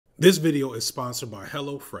This video is sponsored by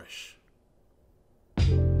HelloFresh.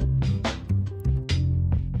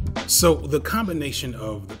 So the combination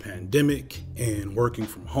of the pandemic and working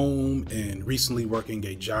from home and recently working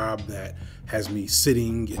a job that has me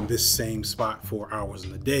sitting in this same spot 4 hours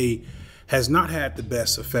in a day has not had the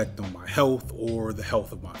best effect on my health or the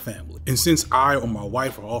health of my family. And since I or my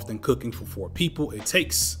wife are often cooking for 4 people, it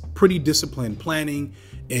takes pretty disciplined planning.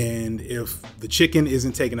 And if the chicken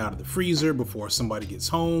isn't taken out of the freezer before somebody gets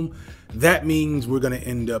home, that means we're gonna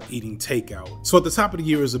end up eating takeout. So at the top of the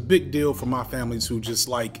year is a big deal for my family to just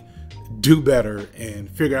do better and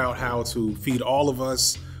figure out how to feed all of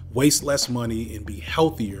us, waste less money, and be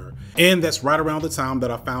healthier. And that's right around the time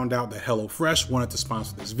that I found out that HelloFresh wanted to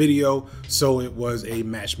sponsor this video, so it was a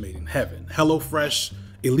match made in heaven. HelloFresh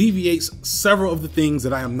alleviates several of the things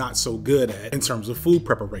that I am not so good at in terms of food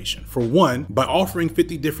preparation. For one, by offering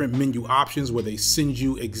 50 different menu options where they send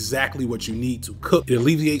you exactly what you need to cook, it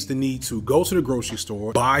alleviates the need to go to the grocery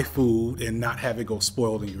store, buy food, and not have it go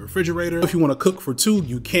spoiled in your refrigerator. If you want to cook for 2,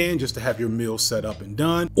 you can, just to have your meal set up and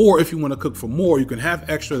done. Or if you want to cook for more, you can have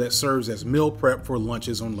extra that serves as meal prep for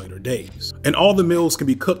lunches on later days. And all the meals can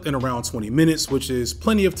be cooked in around 20 minutes, which is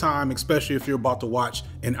plenty of time, especially if you're about to watch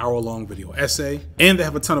an hour-long video essay. And they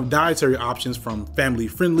have a ton of dietary options, from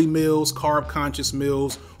family-friendly meals, carb-conscious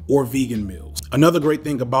meals, or vegan meals. Another great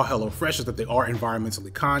thing about HelloFresh is that they are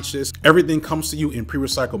environmentally conscious. Everything comes to you in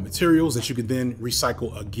pre-recycled materials that you can then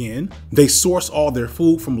recycle again. They source all their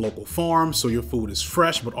food from local farms, so your food is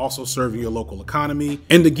fresh, but also serving your local economy.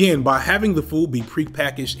 And again, by having the food be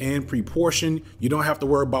pre-packaged and pre-portioned, you don't have to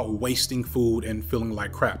worry about wasting food and feeling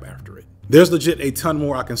like crap after it. There's legit a ton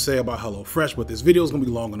more I can say about HelloFresh, but this video is gonna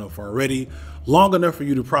be long enough already. Long enough for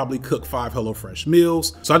you to probably cook 5 HelloFresh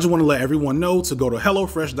meals. So I just wanna let everyone know to go to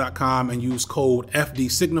HelloFresh.com and use code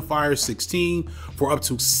FDSignifier16 for up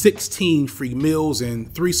to 16 free meals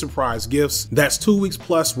and 3 surprise gifts. That's 2 weeks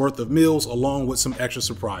plus worth of meals along with some extra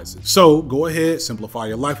surprises. So go ahead, simplify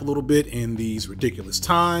your life a little bit in these ridiculous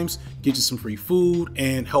times, get you some free food,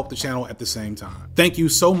 and help the channel at the same time. Thank you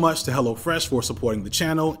so much to HelloFresh for supporting the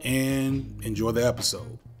channel, and enjoy the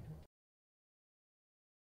episode.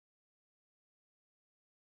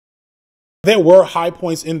 There were high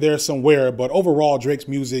points in there somewhere, but overall Drake's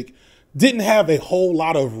music didn't have a whole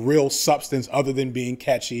lot of real substance other than being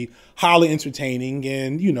catchy, highly entertaining,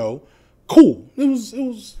 and, you know, cool. It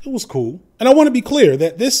was cool. And I want to be clear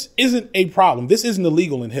that this isn't a problem. This isn't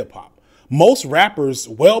illegal in hip hop. Most rappers,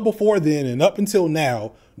 well before then and up until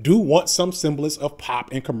now, do want some semblance of pop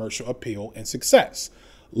and commercial appeal and success.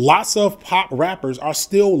 Lots of pop rappers are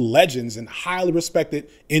still legends and highly respected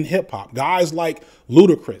in hip hop. Guys like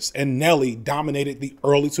Ludacris and Nelly dominated the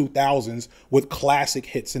early 2000s with classic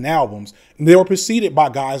hits and albums. And they were preceded by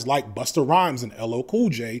guys like Busta Rhymes and LL Cool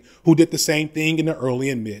J, who did the same thing in the early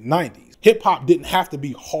and mid 90s. Hip hop didn't have to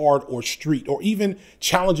be hard or street or even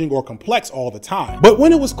challenging or complex all the time. But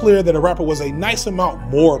when it was clear that a rapper was a nice amount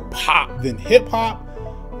more pop than hip hop,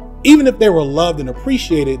 even if they were loved and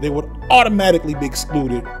appreciated, they would automatically be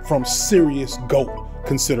excluded from serious GOAT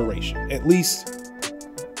consideration, at least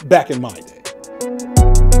back in my day.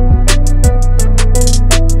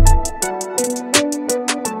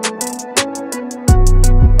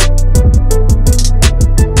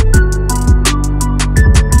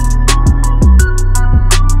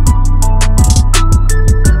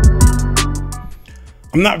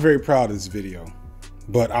 I'm not very proud of this video,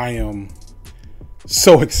 but I am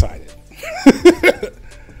so excited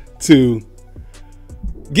to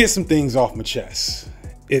get some things off my chest.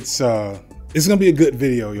 It's gonna be a good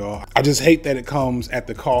video, y'all. I just hate that it comes at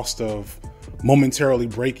the cost of momentarily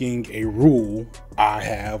breaking a rule I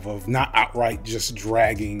have of not outright just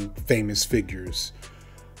dragging famous figures.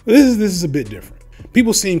 This is a bit different.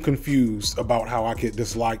 People seem confused about how I could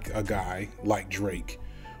dislike a guy like Drake,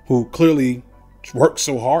 who clearly worked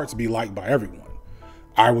so hard to be liked by everyone.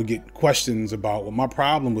 I would get questions about what my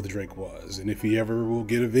problem with Drake was and if he ever will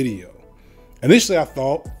get a video. Initially, I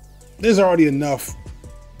thought there's already enough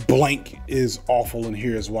blank is awful and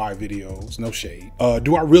here's why videos, no shade.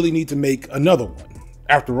 Do I really need to make another one?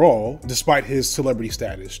 After all, despite his celebrity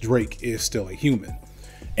status, Drake is still a human.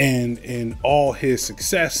 And in all his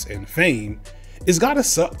success and fame, it's gotta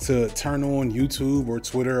suck to turn on YouTube or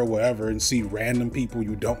Twitter or whatever and see random people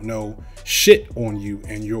you don't know shit on you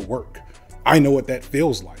and your work. I know what that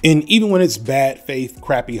feels like. And even when it's bad faith,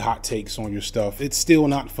 crappy hot takes on your stuff, it's still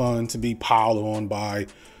not fun to be piled on by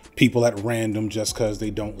people at random just because they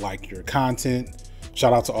don't like your content.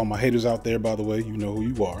 Shout out to all my haters out there, by the way, you know who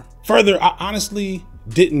you are. Further, I honestly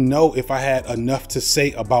didn't know if I had enough to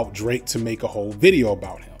say about Drake to make a whole video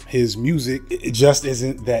about him. His music, it just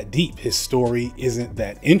isn't that deep. His story isn't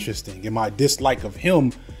that interesting. And my dislike of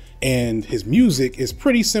him and his music is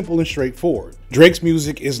pretty simple and straightforward. Drake's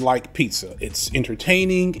music is like pizza. It's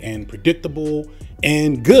entertaining and predictable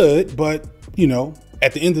and good, but you know,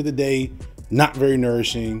 at the end of the day, not very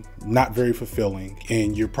nourishing, not very fulfilling,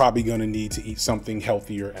 and you're probably gonna need to eat something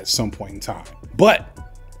healthier at some point in time. But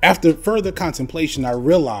after further contemplation, I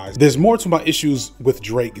realized there's more to my issues with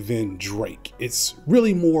Drake than Drake. It's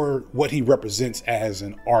really more what he represents as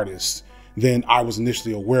an artist than I was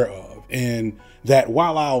initially aware of. And that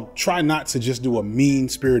while I'll try not to just do a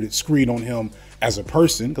mean-spirited screed on him as a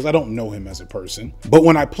person, because I don't know him as a person, but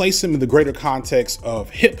when I place him in the greater context of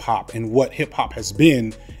hip hop and what hip hop has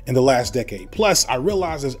been in the last decade plus, I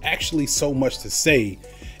realize there's actually so much to say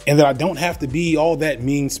and that I don't have to be all that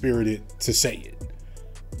mean-spirited to say it.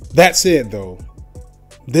 That said, though,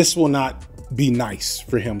 this will not be nice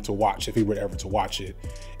for him to watch if he were ever to watch it.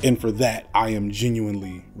 And for that, I am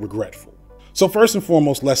genuinely regretful. So first and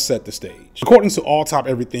foremost, let's set the stage. According to All Top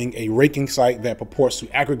Everything, a ranking site that purports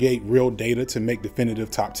to aggregate real data to make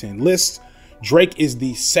definitive top 10 lists, Drake is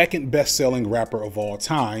the second best-selling rapper of all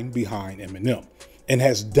time behind Eminem, and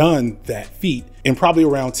has done that feat in probably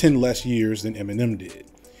around 10 less years than Eminem did.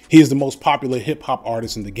 He is the most popular hip hop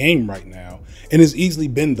artist in the game right now, and has easily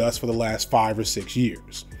been thus for the last 5 or 6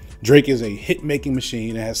 years. Drake is a hit-making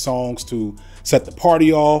machine and has songs to set the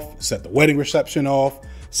party off, set the wedding reception off,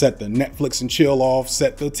 set the Netflix and chill off,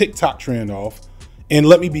 set the TikTok trend off. And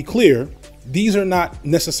let me be clear, these are not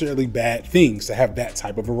necessarily bad things to have that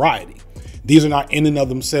type of variety. These are not in and of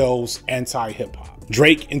themselves anti-hip hop.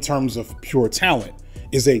 Drake, in terms of pure talent,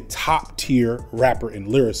 is a top tier rapper and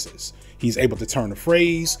lyricist. He's able to turn a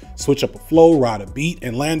phrase, switch up a flow, ride a beat,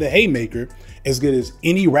 and land a haymaker as good as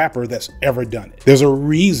any rapper that's ever done it. There's a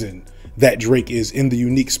reason that Drake is in the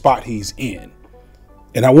unique spot he's in,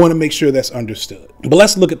 and I want to make sure that's understood. But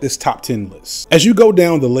let's look at this top 10 list. As you go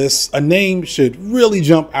down the list, a name should really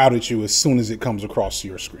jump out at you as soon as it comes across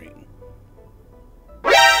your screen.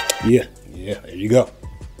 Yeah, there you go.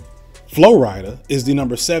 Flo Rida is the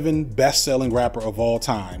number 7 best-selling rapper of all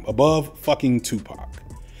time, above fucking Tupac.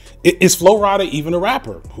 Is Flo Rida even a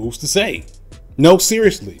rapper? Who's to say? No,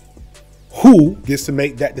 seriously. Who gets to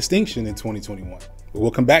make that distinction in 2021?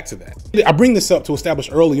 We'll come back to that. I bring this up to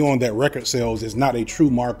establish early on that record sales is not a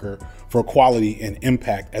true marker for quality and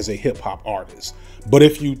impact as a hip hop artist. But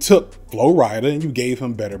if you took Flo Rida and you gave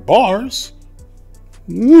him better bars,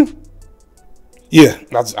 yeah,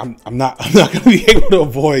 I'm not going to be able to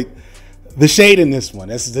avoid the shade in this one.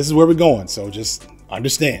 This is where we're going. So just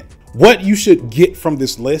understand. What you should get from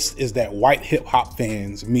this list is that white hip hop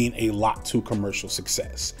fans mean a lot to commercial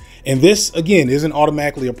success. And this, again, isn't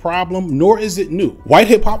automatically a problem, nor is it new. White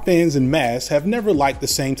hip hop fans en masse have never liked the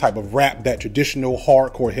same type of rap that traditional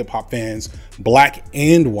hardcore hip hop fans, black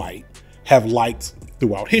and white, have liked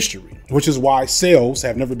throughout history, which is why sales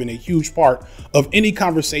have never been a huge part of any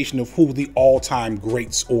conversation of who the all-time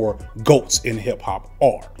greats or GOATs in hip hop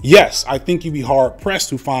are. Yes, I think you'd be hard pressed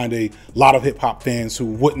to find a lot of hip hop fans who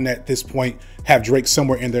wouldn't at this point have Drake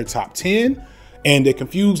somewhere in their top 10, and the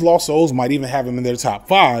confused lost souls might even have him in their top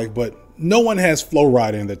 5, but no one has Flo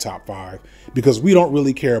Rida in their top 5 because we don't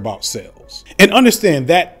really care about sales. And understand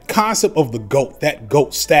that concept of the GOAT, that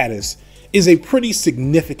GOAT status, is a pretty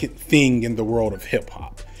significant thing in the world of hip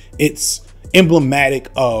hop. It's emblematic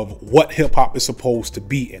of what hip hop is supposed to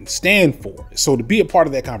be and stand for. So to be a part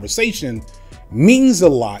of that conversation means a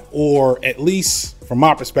lot, or at least from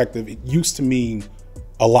my perspective, it used to mean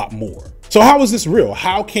a lot more. So how is this real?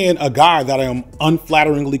 How can a guy that I am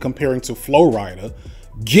unflatteringly comparing to Flo Rida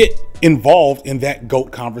get involved in that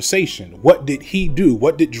GOAT conversation? What did he do?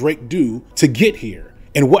 What did Drake do to get here?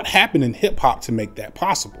 And what happened in hip hop to make that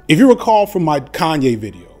possible? If you recall from my Kanye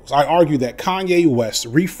videos, I argue that Kanye West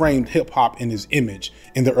reframed hip hop in his image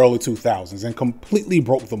in the early 2000s and completely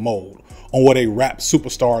broke the mold on what a rap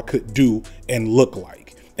superstar could do and look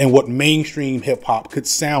like, and what mainstream hip hop could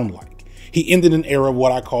sound like. He ended an era of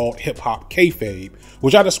what I call hip hop kayfabe,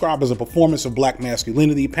 which I describe as a performance of black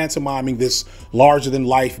masculinity, pantomiming this larger than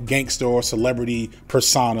life gangster or celebrity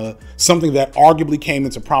persona, something that arguably came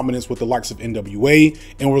into prominence with the likes of NWA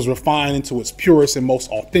and was refined into its purest and most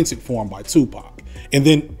authentic form by Tupac, and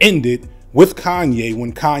then ended with Kanye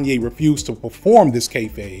when Kanye refused to perform this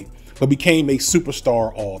kayfabe but became a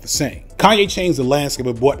superstar all the same. Kanye changed the landscape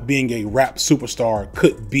of what being a rap superstar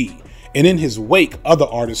could be, and in his wake, other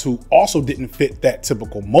artists who also didn't fit that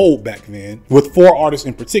typical mold back then, with 4 artists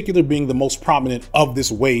in particular being the most prominent of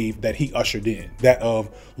this wave that he ushered in, that of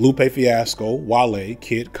Lupe Fiasco, Wale,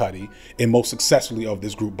 Kid Cudi, and most successfully of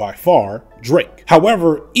this group by far, Drake.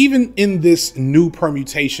 However, even in this new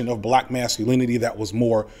permutation of black masculinity that was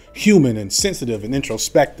more human and sensitive and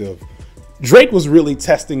introspective, Drake was really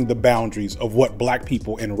testing the boundaries of what black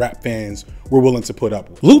people and rap fans were willing to put up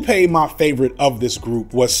with. Lupe, my favorite of this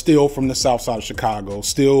group, was still from the south side of Chicago,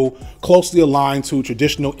 still closely aligned to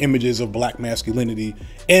traditional images of black masculinity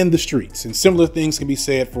and the streets. And similar things can be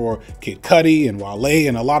said for Kid Cudi and Wale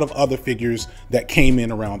and a lot of other figures that came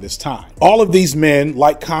in around this time. All of these men,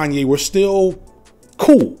 like Kanye, were still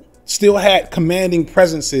cool, still had commanding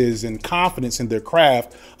presences and confidence in their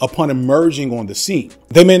craft upon emerging on the scene.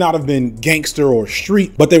 They may not have been gangster or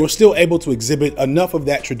street, but they were still able to exhibit enough of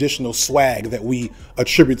that traditional swag that we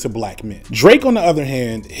attribute to black men. Drake, on the other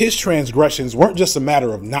hand, his transgressions weren't just a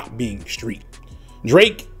matter of not being street.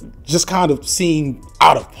 Drake just kind of seemed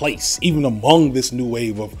out of place, even among this new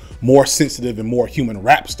wave of more sensitive and more human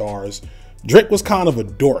rap stars. Drake was kind of a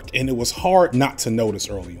dork, and it was hard not to notice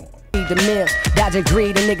early on. The mill, dodging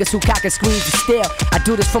greed and niggas who cock and squeeze the steel. I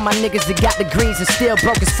do this for my niggas that got degrees and still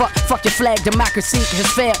broke as fuck. Fuck your flag, democracy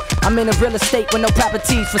has failed. I'm in a real estate with no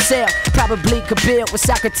properties for sale. Probably could build with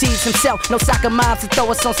Socrates himself. No soccer moms to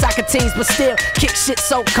throw us on soccer teams, but still kick shit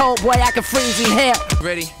so cold, boy, I can freeze in hell.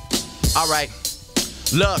 Ready? All right.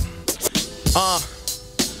 Look,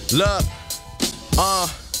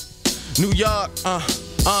 New York,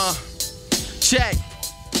 check.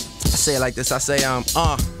 I say it like this. I say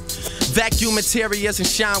vacuum interiors and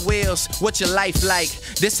shine wheels. What's your life like?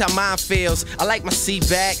 This how mine feels. I like my seat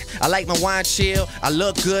back, I like my wine chill. I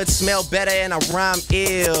look good, smell better, and I rhyme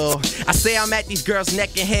ill. I say I'm at these girls' neck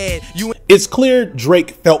and head. It's clear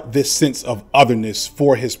Drake felt this sense of otherness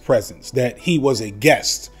for his presence, that he was a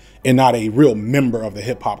guest and not a real member of the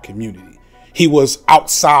hip hop community. He was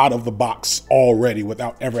outside of the box already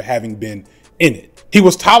without ever having been in it. He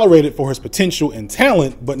was tolerated for his potential and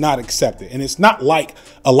talent, but not accepted. And it's not like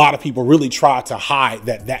a lot of people really try to hide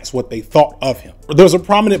that that's what they thought of him. There was a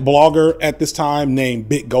prominent blogger at this time named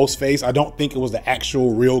Big Ghostface. I don't think it was the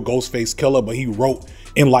actual real Ghostface Killer, but he wrote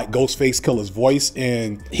in like Ghostface Killer's voice,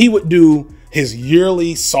 and he would do his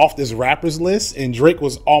yearly softest rappers list, and Drake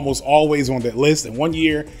was almost always on that list. And one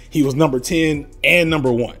year he was number 10 and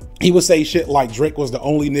number 1. He would say shit like Drake was the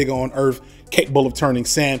only nigga on earth capable of turning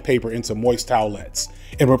sandpaper into moist towelettes,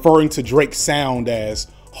 and referring to Drake's sound as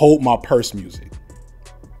hold my purse music.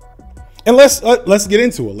 And let's get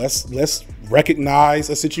into it. Let's recognize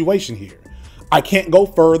a situation here. I can't go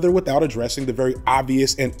further without addressing the very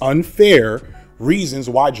obvious and unfair reasons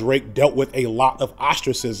why Drake dealt with a lot of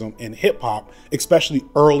ostracism in hip hop, especially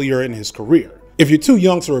earlier in his career. If you're too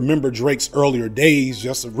young to remember Drake's earlier days,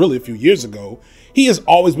 just really a few years ago, he has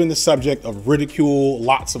always been the subject of ridicule,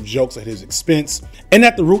 lots of jokes at his expense. And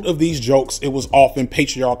at the root of these jokes, it was often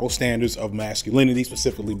patriarchal standards of masculinity,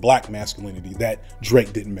 specifically black masculinity, that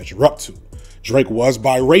Drake didn't measure up to. Drake was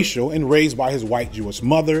biracial and raised by his white Jewish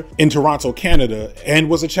mother in Toronto, Canada, and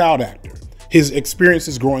was a child actor. His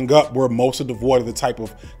experiences growing up were mostly devoid of the type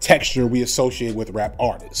of texture we associate with rap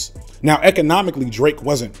artists. Now, economically, Drake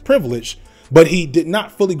wasn't privileged, but he did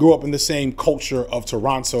not fully grow up in the same culture of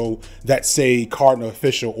Toronto that, say, Cardinal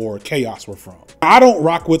Official or Chaos were from. I don't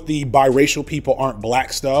rock with the biracial people aren't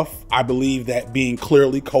black stuff. I believe that being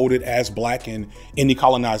clearly coded as black in any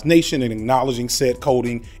colonized nation and acknowledging said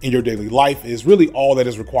coding in your daily life is really all that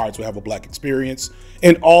is required to have a black experience.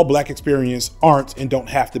 And all black experiences aren't and don't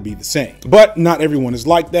have to be the same. But not everyone is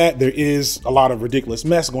like that. There is a lot of ridiculous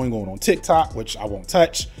mess going on TikTok, which I won't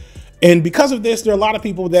touch. And because of this, there are a lot of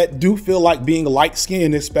people that do feel like being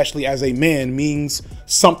light-skinned, especially as a man, means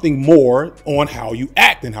something more on how you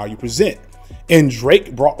act and how you present. And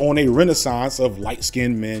Drake brought on a renaissance of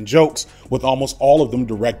light-skinned men jokes, with almost all of them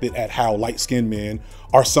directed at how light-skinned men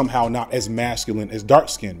are somehow not as masculine as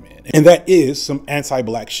dark-skinned men. And that is some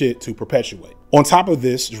anti-black shit to perpetuate. On top of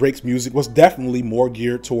this, Drake's music was definitely more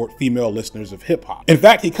geared toward female listeners of hip hop. In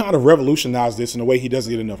fact, he kind of revolutionized this in a way he doesn't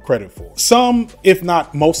get enough credit for. Some, if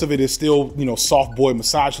not most of it, is still, soft boy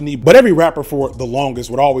misogyny, but every rapper for the longest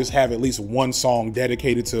would always have at least one song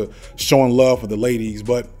dedicated to showing love for the ladies.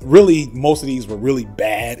 But really, most of these were really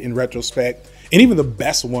bad in retrospect. And even the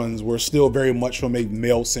best ones were still very much from a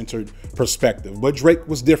male-centered perspective. But Drake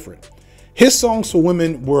was different. His songs for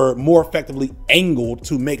women were more effectively angled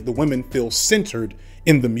to make the women feel centered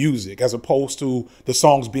in the music as opposed to the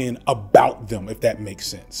songs being about them, if that makes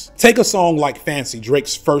sense. Take a song like Fancy,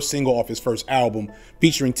 Drake's first single off his first album,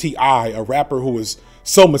 featuring T.I., a rapper who is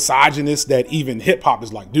so misogynist that even hip hop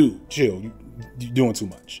is like, dude, chill, you're doing too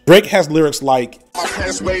much. Drake has lyrics like, my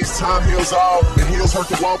pants waist, time heals all, and heels hurt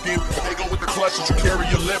to walk in. They go with the clutches, you carry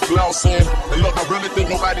your lip gloss in. And look, I really think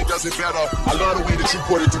nobody does it better. I love the way that you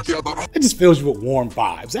put it together. It just fills you with warm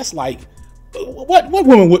vibes. That's like, what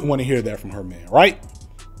woman wouldn't want to hear that from her man, right?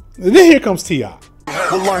 And then here comes T.I.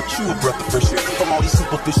 Well, aren't you a breath of fresh air? From all these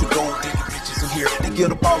superficial gold digging bitches in here. They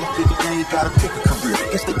get a ball of 50, they ain't gotta pick a career.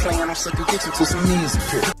 Guess they playing on second dicks until some knees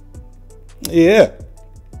appear. Yeah.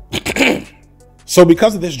 So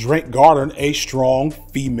because of this, Drake garnered a strong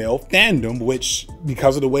female fandom, which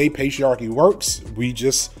because of the way patriarchy works, we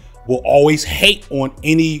just will always hate on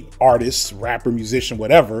any artist, rapper, musician,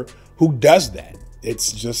 whatever, who does that.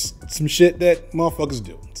 It's just some shit that motherfuckers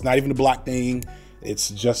do. It's not even a black thing. It's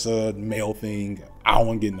just a male thing. I don't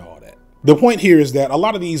want to get into all that. The point here is that a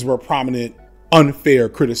lot of these were prominent, unfair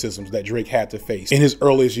criticisms that Drake had to face in his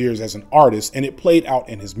earliest years as an artist, and it played out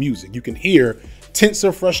in his music. You can hear tints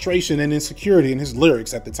of frustration and insecurity in his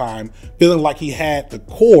lyrics at the time, feeling like he had the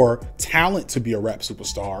core talent to be a rap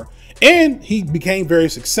superstar, and he became very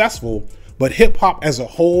successful, but hip hop as a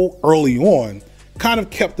whole early on kind of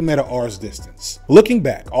kept him at an arm's distance. Looking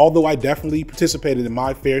back, although I definitely participated in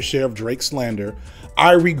my fair share of Drake slander,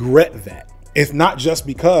 I regret that. It's not just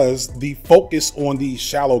because the focus on these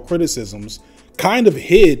shallow criticisms kind of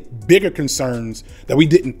hid bigger concerns that we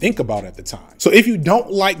didn't think about at the time. So if you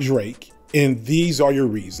don't like Drake, and these are your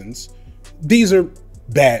reasons, these are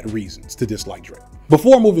bad reasons to dislike Drake.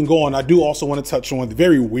 Before moving on, I do also want to touch on the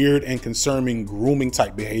very weird and concerning grooming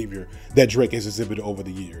type behavior that Drake has exhibited over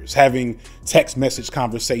the years, having text message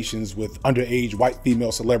conversations with underage white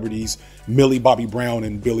female celebrities, Millie Bobby Brown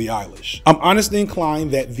and Billie Eilish. I'm honestly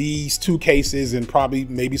inclined that these two cases, and probably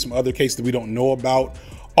maybe some other cases that we don't know about,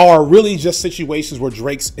 are really just situations where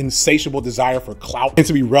Drake's insatiable desire for clout and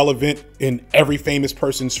to be relevant in every famous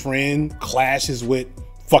person's friend clashes with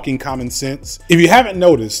fucking common sense. If you haven't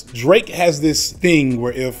noticed, Drake has this thing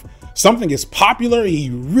where if something is popular, he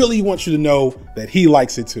really wants you to know that he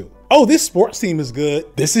likes it too. Oh, this sports team is good.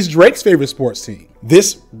 This is Drake's favorite sports team.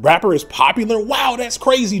 This rapper is popular. Wow, that's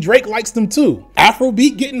crazy. Drake likes them too.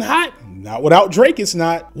 Afrobeat getting hot? Not without Drake, it's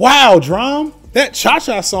not. Wow, Drum. That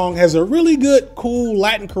Cha-Cha song has a really good, cool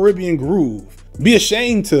Latin Caribbean groove. Be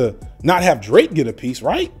ashamed to not have Drake get a piece,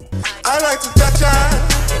 right? I like to Cha-Cha,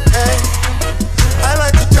 hey. I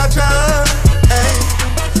like to Cha-Cha, hey.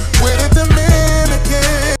 With a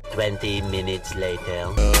Dominican. 20 minutes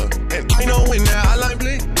later. And I know when that I like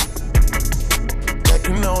bleed. That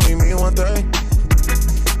can only mean one thing.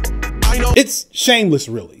 I know. It's shameless,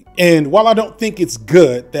 really. And while I don't think it's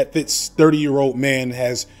good that this 30-year-old man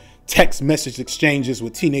has text message exchanges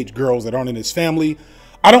with teenage girls that aren't in his family,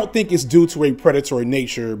 I don't think it's due to a predatory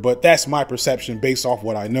nature, but that's my perception based off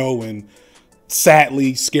what I know. And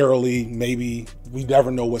sadly, scarily, maybe we never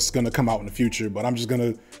know what's going to come out in the future, but I'm just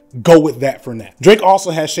going to go with that for now. Drake also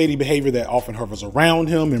has shady behavior that often hovers around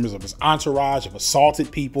him. Members of his entourage have assaulted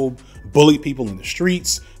people, bullied people in the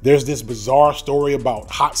streets. There's this bizarre story about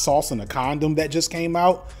hot sauce in a condom that just came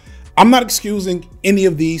out. I'm not excusing any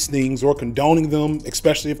of these things or condoning them,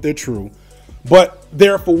 especially if they're true, but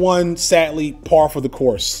they're, for one, sadly, par for the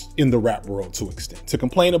course in the rap world to an extent. To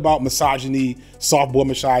complain about misogyny, soft boy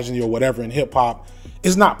misogyny, or whatever in hip hop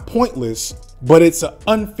is not pointless, but it's an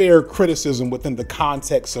unfair criticism within the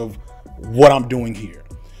context of what I'm doing here,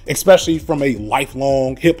 especially from a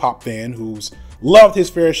lifelong hip hop fan who's loved his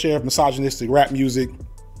fair share of misogynistic rap music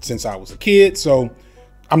since I was a kid. So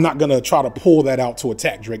I'm not gonna try to pull that out to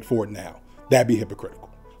attack Drake for it now. That'd be hypocritical.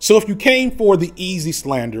 So if you came for the easy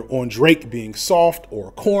slander on Drake being soft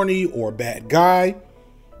or corny or a bad guy,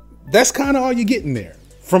 that's kind of all you're getting there.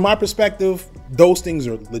 From my perspective, those things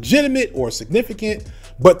are legitimate or significant,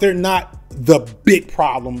 but they're not the big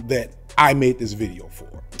problem that I made this video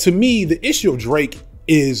for. To me, the issue of Drake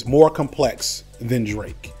is more complex than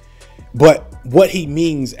Drake, but what he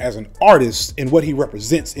means as an artist and what he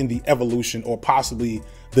represents in the evolution or possibly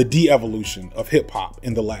the de-evolution of hip hop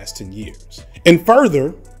in the last 10 years. And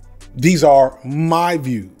further, these are my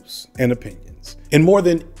views and opinions. And more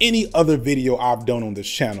than any other video I've done on this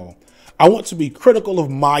channel, I want to be critical of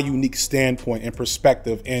my unique standpoint and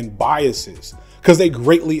perspective and biases because they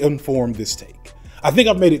greatly inform this take. I think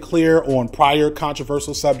I've made it clear on prior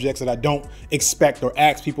controversial subjects that I don't expect or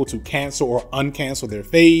ask people to cancel or uncancel their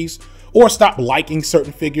faves or stop liking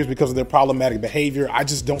certain figures because of their problematic behavior. I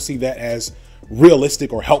just don't see that as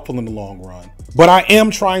realistic or helpful in the long run. But I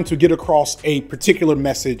am trying to get across a particular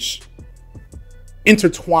message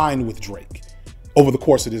intertwined with Drake over the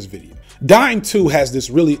course of this video. Dime 2 has this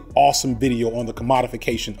really awesome video on the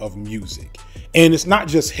commodification of music. And it's not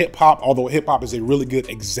just hip hop, although hip hop is a really good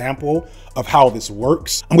example of how this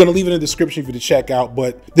works. I'm gonna leave it in the description for you to check out,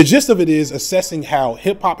 but the gist of it is assessing how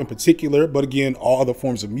hip hop in particular, but again, all other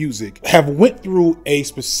forms of music, have went through a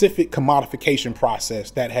specific commodification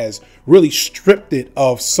process that has really stripped it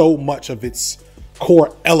of so much of its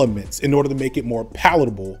core elements in order to make it more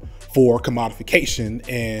palatable for commodification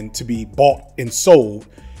and to be bought and sold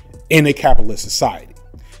in a capitalist society.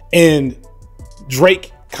 And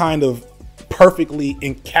Drake kind of perfectly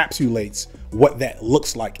encapsulates what that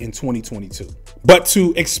looks like in 2022. But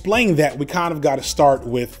to explain that, we kind of got to start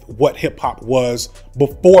with what hip hop was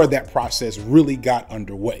before that process really got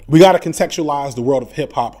underway. We got to contextualize the world of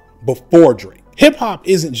hip hop before Drake. Hip hop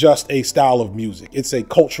isn't just a style of music, it's a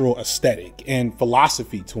cultural aesthetic and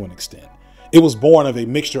philosophy to an extent. It was born of a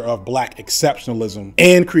mixture of Black exceptionalism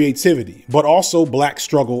and creativity, but also Black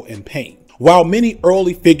struggle and pain. While many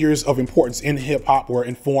early figures of importance in hip hop were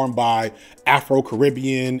informed by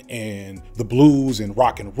Afro-Caribbean and the blues and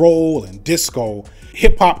rock and roll and disco,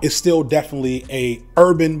 hip hop is still definitely a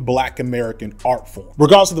urban Black American art form,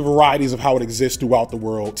 regardless of the varieties of how it exists throughout the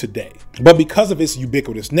world today. But because of its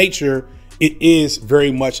ubiquitous nature, it is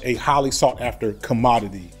very much a highly sought after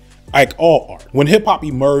commodity, like all art. When hip hop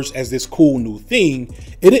emerged as this cool new thing,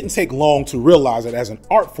 it didn't take long to realize that as an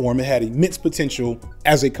art form, it had immense potential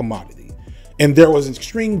as a commodity. And there was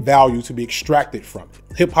extreme value to be extracted from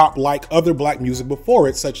it. Hip hop, like other Black music before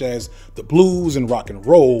it, such as the blues and rock and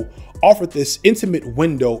roll, offered this intimate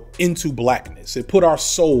window into Blackness. It put our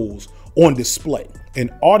souls on display,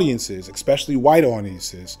 and audiences, especially white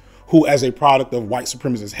audiences, who as a product of white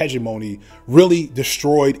supremacist hegemony really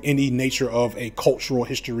destroyed any nature of a cultural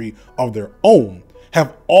history of their own,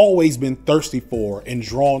 have always been thirsty for and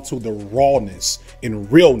drawn to the rawness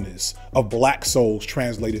and realness of Black souls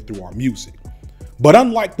translated through our music. But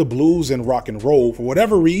unlike the blues and rock and roll, for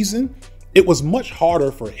whatever reason, it was much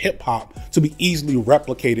harder for hip hop to be easily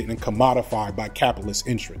replicated and commodified by capitalist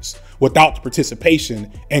interests without the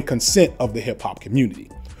participation and consent of the hip hop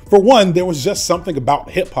community. For one, there was just something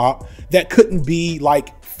about hip hop that couldn't be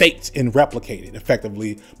like faked and replicated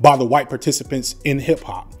effectively by the white participants in hip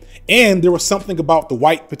hop. And there was something about the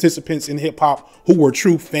white participants in hip hop who were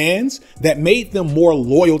true fans that made them more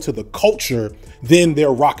loyal to the culture than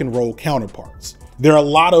their rock and roll counterparts. There are a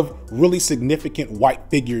lot of really significant white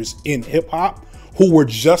figures in hip hop who were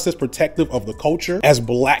just as protective of the culture as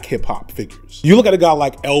Black hip hop figures. You look at a guy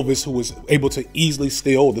like Elvis, who was able to easily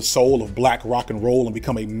steal the soul of Black rock and roll and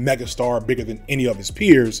become a megastar bigger than any of his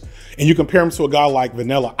peers. And you compare him to a guy like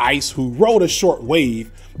Vanilla Ice, who rode a short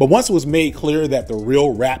wave, but once it was made clear that the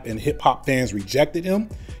real rap and hip hop fans rejected him,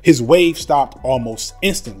 his wave stopped almost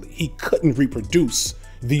instantly. He couldn't reproduce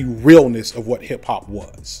the realness of what hip hop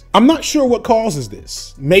was. I'm not sure what causes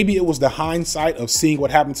this. Maybe it was the hindsight of seeing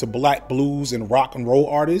what happened to Black blues and rock and roll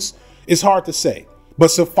artists. It's hard to say,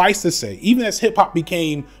 but suffice to say, even as hip hop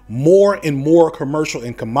became more and more commercial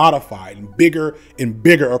and commodified and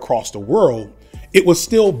bigger across the world, it was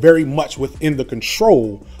still very much within the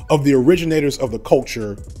control of the originators of the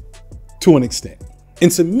culture to an extent.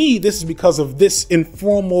 And to me, this is because of this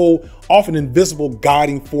informal, often invisible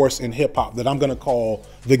guiding force in hip hop that I'm going to call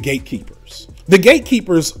the gatekeepers. The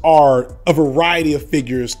gatekeepers are a variety of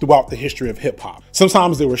figures throughout the history of hip hop.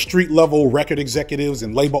 Sometimes they were street level record executives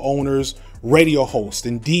and label owners, radio hosts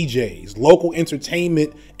and DJs, local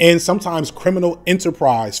entertainment, and sometimes criminal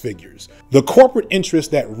enterprise figures. The corporate interests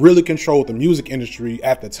that really controlled the music industry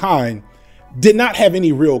at the time did not have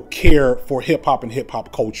any real care for hip hop and hip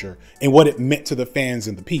hop culture and what it meant to the fans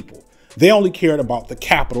and the people. They only cared about the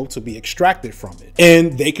capital to be extracted from it.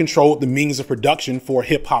 And they controlled the means of production for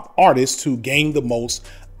hip hop artists to gain the most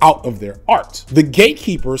out of their art. The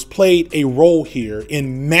gatekeepers played a role here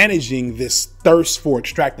in managing this thirst for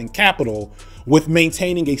extracting capital with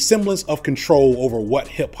maintaining a semblance of control over what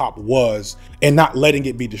hip hop was and not letting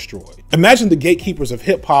it be destroyed. Imagine the gatekeepers of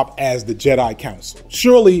hip hop as the Jedi Council.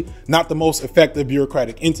 Surely not the most effective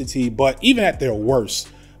bureaucratic entity, but even at their worst,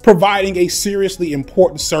 providing a seriously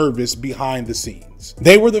important service behind the scenes.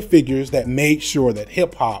 They were the figures that made sure that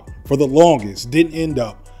hip hop, for the longest, didn't end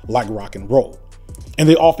up like rock and roll. And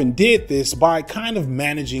they often did this by kind of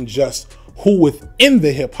managing just who within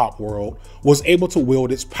the hip hop world was able to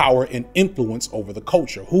wield its power and influence over the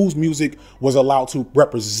culture, whose music was allowed to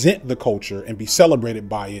represent the culture and be celebrated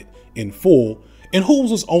by it in full, and whose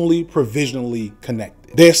was only provisionally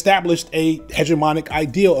connected. They established a hegemonic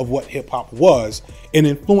ideal of what hip hop was and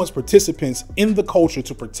influenced participants in the culture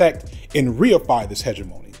to protect and reify this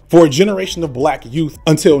hegemony. For a generation of Black youth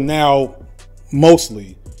until now,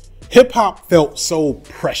 mostly, hip hop felt so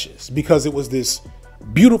precious because it was this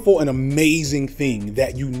beautiful and amazing thing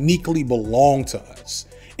that uniquely belonged to us.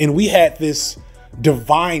 And we had this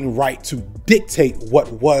divine right to dictate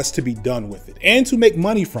what was to be done with it and to make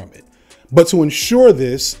money from it. But to ensure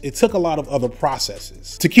this, it took a lot of other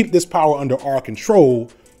processes. To keep this power under our control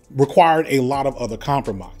required a lot of other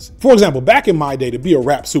compromises. For example, back in my day, to be a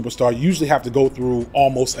rap superstar, you usually have to go through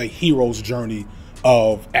almost a hero's journey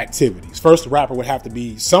of activities. First, the rapper would have to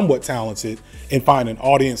be somewhat talented and find an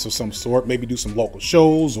audience of some sort, maybe do some local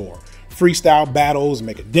shows or freestyle battles and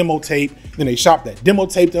make a demo tape. Then they shop that demo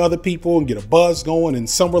tape to other people and get a buzz going. And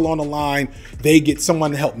somewhere along the line, they get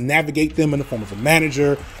someone to help navigate them in the form of a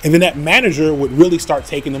manager. And then that manager would really start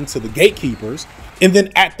taking them to the gatekeepers. And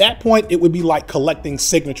then at that point, it would be like collecting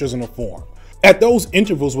signatures in a form. At those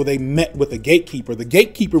intervals where they met with the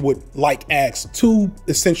gatekeeper would ask two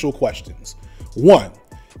essential questions. One,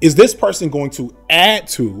 is this person going to add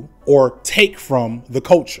to or take from the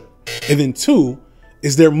culture? And then two,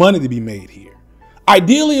 is there money to be made here?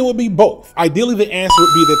 Ideally, it would be both. Ideally, the answer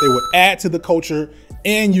would be that they would add to the culture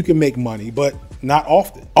and you can make money, but not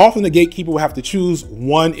often. Often the gatekeeper will have to choose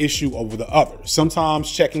one issue over the other. Sometimes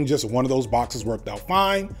checking just one of those boxes worked out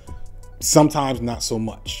fine, sometimes not so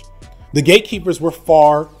much. The gatekeepers were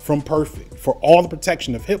far from perfect. For all the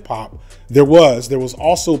protection of hip hop, there was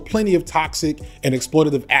also plenty of toxic and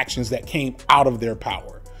exploitative actions that came out of their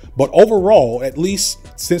power. But overall, at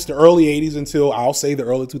least since the early 80s until I'll say the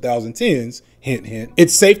early 2010s, hint, hint,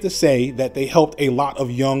 it's safe to say that they helped a lot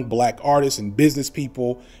of young black artists and business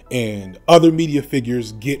people and other media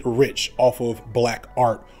figures get rich off of black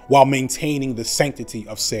art while maintaining the sanctity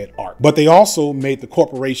of said art. But they also made the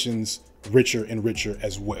corporations richer and richer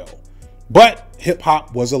as well. But hip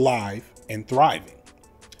hop was alive and thriving.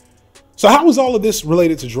 So how was all of this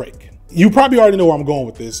related to Drake? You probably already know where I'm going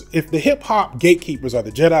with this. If the hip hop gatekeepers are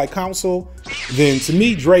the Jedi Council, then to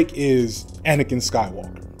me, Drake is Anakin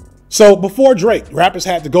Skywalker. So before Drake, rappers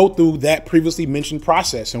had to go through that previously mentioned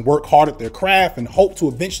process and work hard at their craft and hope to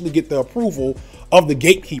eventually get the approval of the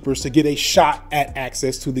gatekeepers to get a shot at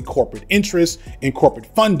access to the corporate interests and corporate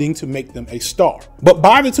funding to make them a star. But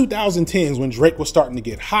by the 2010s, when Drake was starting to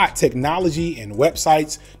get hot, technology and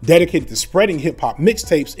websites dedicated to spreading hip hop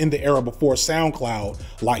mixtapes in the era before SoundCloud,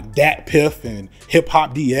 like DatPiff and Hip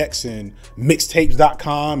Hop DX and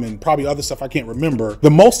mixtapes.com and probably other stuff I can't remember,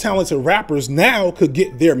 the most talented rappers now could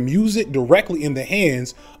get their music directly in the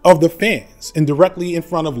hands of the fans and directly in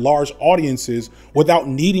front of large audiences without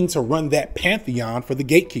needing to run that pantheon for the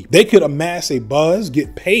gatekeeper. They could amass a buzz,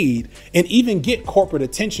 get paid, and even get corporate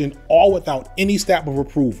attention, all without any stamp of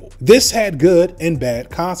approval. This had good and bad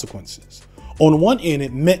consequences. On one end,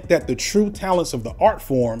 it meant that the true talents of the art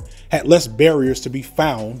form had less barriers to be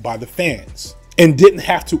found by the fans and didn't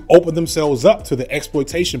have to open themselves up to the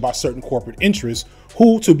exploitation by certain corporate interests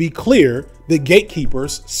who, to be clear, the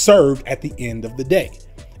gatekeepers served at the end of the day.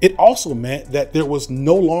 It also meant that there was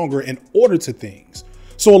no longer an order to things.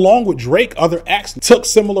 So along with Drake, other acts took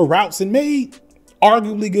similar routes and made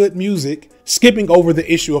arguably good music, skipping over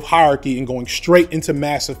the issue of hierarchy and going straight into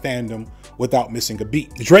massive fandom without missing a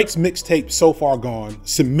beat. Drake's mixtape So Far Gone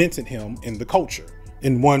cemented him in the culture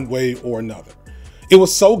in one way or another. It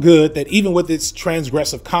was so good that even with its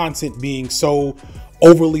transgressive content being so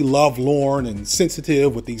overly lovelorn and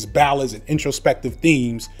sensitive with these ballads and introspective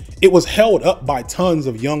themes, it was held up by tons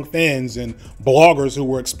of young fans and bloggers who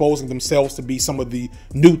were exposing themselves to be some of the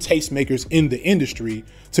new tastemakers in the industry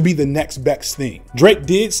to be the next best thing. Drake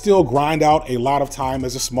did still grind out a lot of time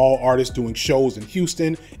as a small artist doing shows in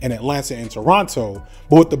Houston and Atlanta and Toronto,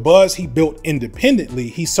 but with the buzz he built independently,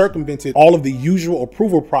 he circumvented all of the usual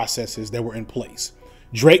approval processes that were in place.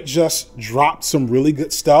 Drake just dropped some really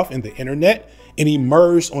good stuff in the internet and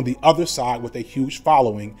emerged on the other side with a huge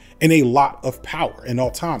following and a lot of power and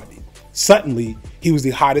autonomy. Suddenly, he was the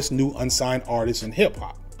hottest new unsigned artist in hip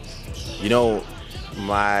hop. You know,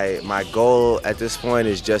 my goal at this point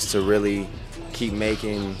is just to really keep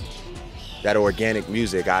making that organic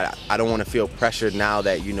music. I don't want to feel pressured now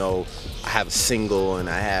that, you know, I have a single and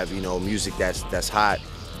I have, you know, music that's hot.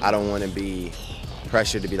 I don't want to be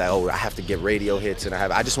pressured to be like, oh, I have to get radio hits, and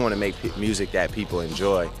I just want to make music that people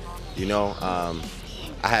enjoy. You know,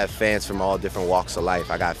 I have fans from all different walks of life.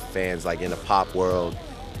 I got fans like in the pop world.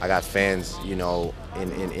 I got fans, you know,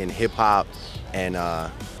 in hip hop, and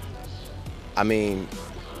I mean,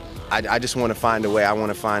 I just want to find a way. I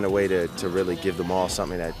want to find a way to really give them all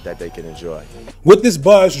something that they can enjoy. With this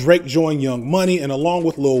buzz, Drake joined Young Money, and along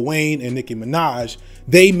with Lil Wayne and Nicki Minaj,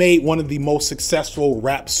 they made one of the most successful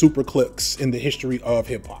rap super cliques in the history of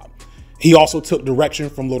hip hop. He also took direction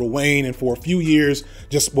from Lil Wayne, and for a few years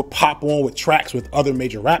just would pop on with tracks with other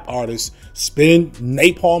major rap artists, spin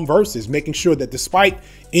napalm verses, making sure that despite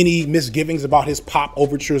any misgivings about his pop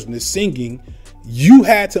overtures and his singing, you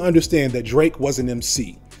had to understand that Drake was an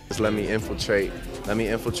MC. Just let me infiltrate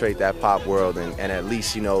that pop world, and at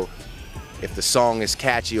least, you know, if the song is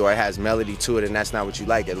catchy or it has melody to it and that's not what you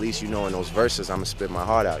like, at least you know in those verses I'm gonna spit my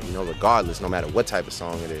heart out, you know, regardless, no matter what type of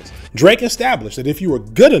song it is. Drake established that if you were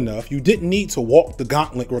good enough, you didn't need to walk the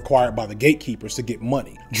gauntlet required by the gatekeepers to get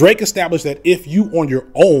money. Drake established that if you on your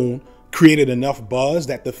own created enough buzz,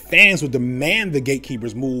 that the fans would demand the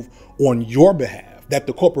gatekeepers move on your behalf, that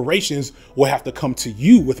the corporations will have to come to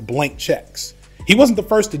you with blank checks. He wasn't the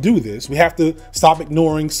first to do this. We have to stop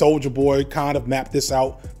ignoring Soulja Boy kind of mapped this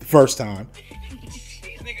out the first time.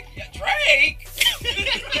 Drake?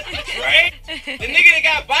 Drake? The nigga that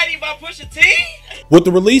got bodied by Pusha T? With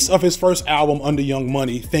the release of his first album, Under Young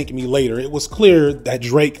Money, Thank Me Later, it was clear that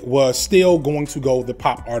Drake was still going to go the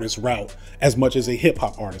pop artist route as much as a hip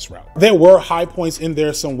hop artist route. There were high points in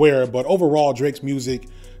there somewhere, but overall Drake's music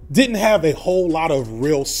didn't have a whole lot of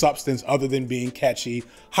real substance other than being catchy,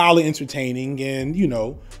 highly entertaining, and, you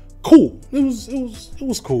know, cool. It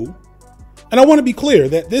was cool. And I want to be clear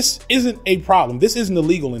that this isn't a problem. This isn't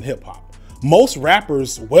illegal in hip hop. Most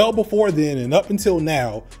rappers, well before then and up until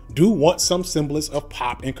now, do want some semblance of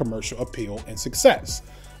pop and commercial appeal and success.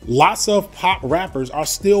 Lots of pop rappers are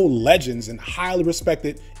still legends and highly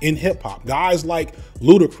respected in hip hop. Guys like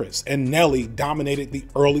Ludacris and Nelly dominated the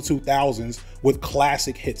early 2000s with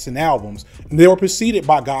classic hits and albums. And they were preceded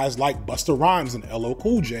by guys like Busta Rhymes and LL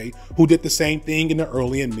Cool J, who did the same thing in the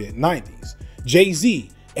early and mid 90s. Jay-Z,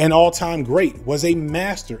 an all-time great, was a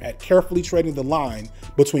master at carefully treading the line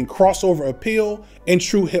between crossover appeal and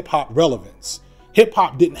true hip hop relevance. Hip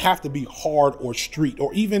hop didn't have to be hard or street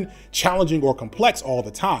or even challenging or complex all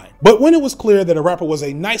the time. But when it was clear that a rapper was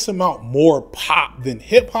a nice amount more pop than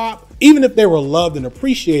hip hop, even if they were loved and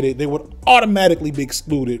appreciated, they would automatically be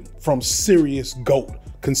excluded from serious GOAT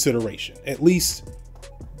consideration, at least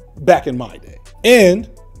back in my day. And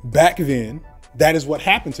back then, that is what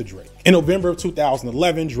happened to Drake. In November of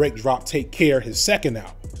 2011, Drake dropped Take Care, his second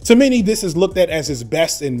album. To many, this is looked at as his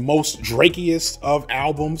best and most Drakeiest of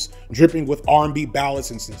albums, dripping with R&B ballads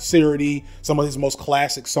and sincerity. Some of his most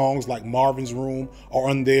classic songs like Marvin's Room are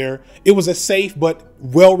on there. It was a safe but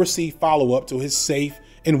well-received follow-up to his safe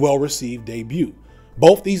and well-received debut.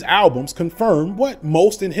 Both these albums confirmed what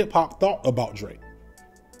most in hip-hop thought about Drake.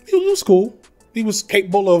 He was cool. He was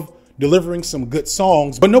capable of delivering some good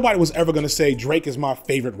songs, but nobody was ever going to say Drake is my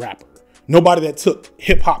favorite rapper. Nobody that took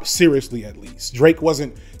hip hop seriously, at least. Drake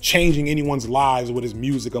wasn't changing anyone's lives with his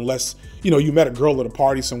music unless, you know, you met a girl at a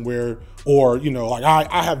party somewhere, or, you know, like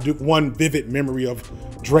I have one vivid memory of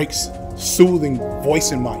Drake's soothing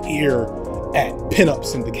voice in my ear at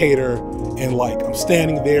pinups in Decatur, and like I'm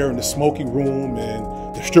standing there in the smoking room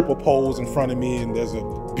and the stripper poles in front of me, and there's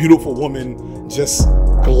a beautiful woman just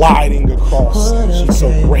gliding across, and she's so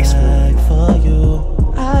graceful.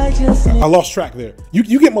 I lost track there.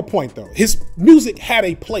 You get my point though. His music had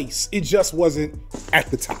a place, it just wasn't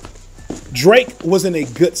at the top. Drake was in a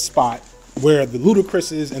good spot where the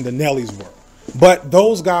Ludacris's and the Nellys were, but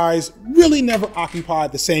those guys really never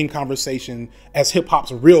occupied the same conversation as hip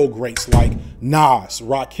hop's real greats like Nas,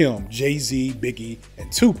 Rakim, Jay-Z, Biggie,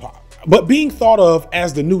 and Tupac. But being thought of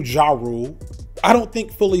as the new Ja Rule, I don't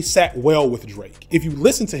think fully sat well with Drake. If you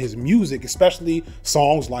listen to his music, especially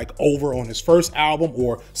songs like Over on his first album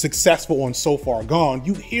or Successful on So Far Gone,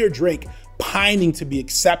 you hear Drake pining to be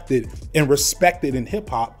accepted and respected in hip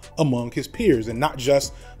hop among his peers and not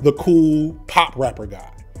just the cool pop rapper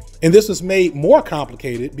guy. And this was made more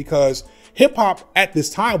complicated because hip hop at this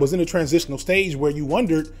time was in a transitional stage where you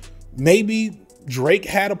wondered maybe Drake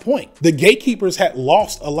had a point. The gatekeepers had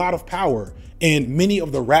lost a lot of power, and many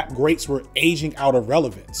of the rap greats were aging out of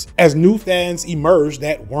relevance as new fans emerged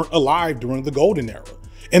that weren't alive during the golden era.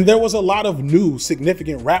 And there was a lot of new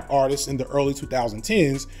significant rap artists in the early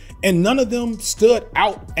 2010s, and none of them stood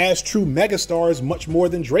out as true megastars much more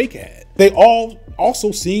than Drake had. They all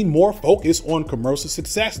also seemed more focused on commercial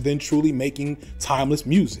success than truly making timeless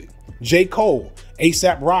music. J. Cole,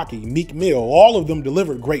 A$AP Rocky, Meek Mill, all of them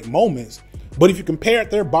delivered great moments. But if you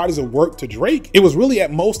compared their bodies of work to Drake, it was really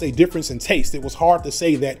at most a difference in taste. It was hard to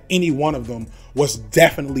say that any one of them was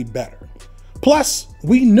definitely better. Plus,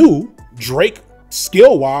 we knew Drake,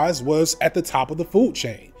 skill-wise, was at the top of the food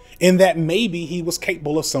chain, and that maybe he was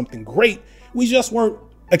capable of something great. We just weren't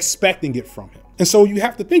expecting it from him. And so you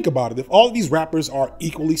have to think about it. If all of these rappers are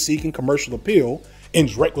equally seeking commercial appeal, and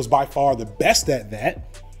Drake was by far the best at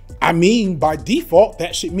that, I mean, by default,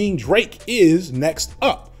 that should mean Drake is next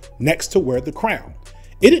up. next to wear the crown.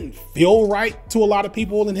 It didn't feel right to a lot of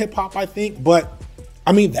people in hip hop, I think, but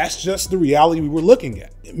I mean, that's just the reality we were looking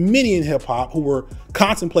at. Many in hip hop who were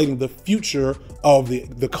contemplating the future of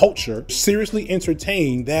the culture seriously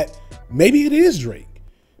entertained that maybe it is Drake.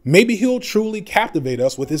 Maybe he'll truly captivate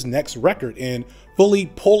us with his next record and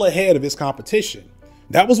fully pull ahead of his competition.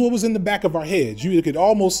 That was what was in the back of our heads. You could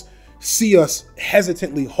almost see us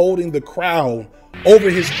hesitantly holding the crown over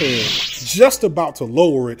his head, just about to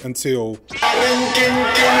lower it until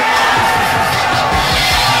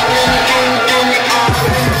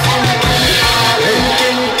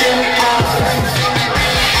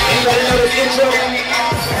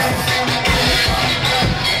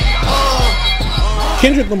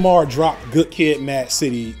Kendrick Lamar dropped Good Kid, Mad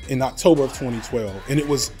City in October of 2012, and it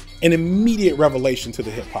was an immediate revelation to the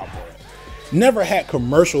hip hop world. Never had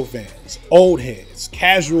commercial fans, old heads,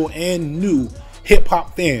 casual and new hip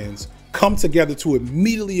hop fans come together to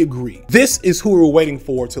immediately agree. This is who we were waiting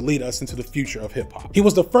for to lead us into the future of hip hop. He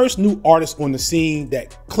was the first new artist on the scene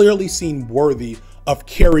that clearly seemed worthy of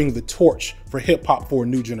carrying the torch for hip hop for a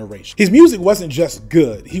new generation. His music wasn't just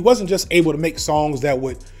good. He wasn't just able to make songs that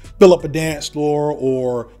would fill up a dance floor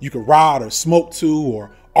or you could ride or smoke to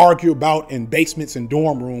or argue about in basements and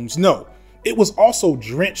dorm rooms. No, it was also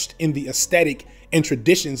drenched in the aesthetic and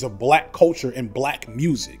traditions of Black culture and Black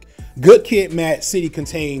music. Good Kid, Mad City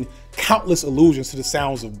contained countless allusions to the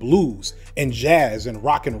sounds of blues and jazz and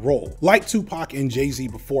rock and roll. Like Tupac and Jay-Z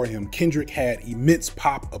before him, Kendrick had immense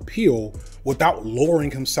pop appeal without lowering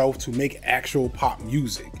himself to make actual pop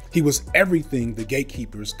music. He was everything the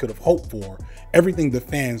gatekeepers could have hoped for, everything the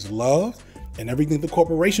fans loved, and everything the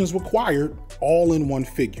corporations required, all in one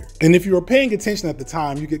figure. And if you were paying attention at the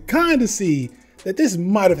time, you could kind of see that this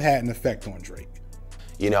might have had an effect on Drake.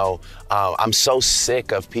 You know, I'm so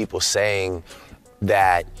sick of people saying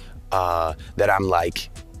that that I'm like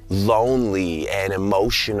lonely and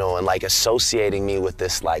emotional and like associating me with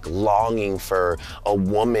this like longing for a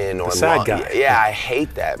woman or sad guy. Yeah, I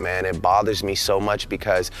hate that, man. It bothers me so much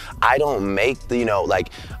because I don't make the, you know, like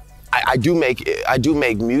I do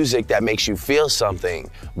make music that makes you feel something,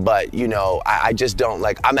 but you know, I just don't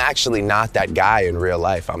like, I'm actually not that guy in real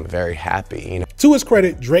life. I'm very happy, you know. To his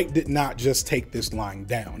credit, Drake did not just take this line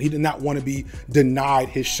down. He did not want to be denied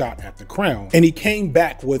his shot at the crown. And he came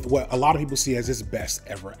back with what a lot of people see as his best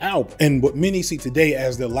ever album. And what many see today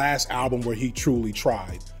as the last album where he truly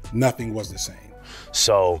tried. Nothing was the same.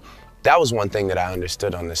 So that was one thing that I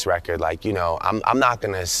understood on this record. Like, you know, I'm not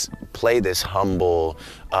gonna play this humble,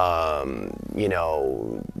 you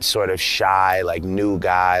know, sort of shy, like new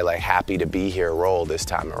guy, like happy to be here role this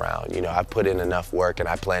time around. You know, I've put in enough work and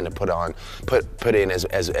I plan to put in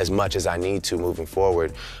as much as I need to moving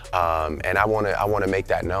forward. And I wanna make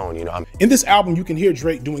that known, you know. In this album, you can hear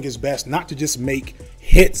Drake doing his best not to just make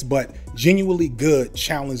hits, but genuinely good,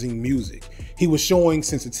 challenging music. He was showing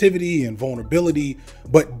sensitivity and vulnerability,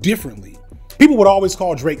 but differently. People would always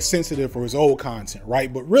call Drake sensitive for his old content,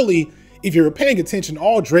 right? But really, if you were paying attention,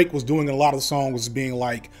 all Drake was doing in a lot of the songs was being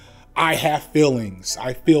like, I have feelings.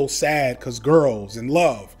 I feel sad because girls and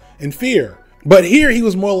love and fear. But here he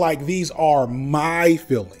was more like, these are my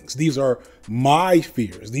feelings. These are my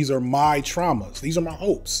fears. These are my traumas. These are my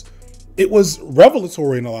hopes. It was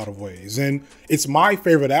revelatory in a lot of ways, and it's my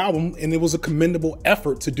favorite album, and it was a commendable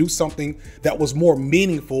effort to do something that was more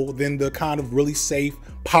meaningful than the kind of really safe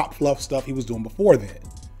pop fluff stuff he was doing before then.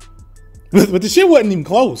 But the shit wasn't even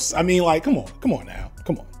close. I mean, like, come on now.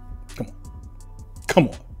 Come on.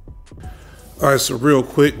 All right, so real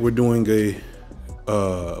quick, we're doing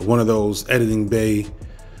one of those editing bay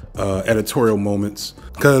editorial moments,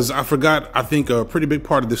 because I forgot, I think, a pretty big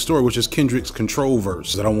part of this story, which is Kendrick's control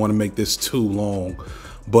verse. I don't want to make this too long,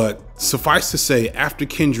 but suffice to say, after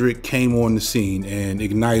Kendrick came on the scene and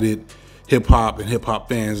ignited hip hop and hip hop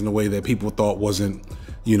fans in a way that people thought wasn't,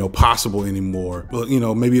 you know, possible anymore. Well, you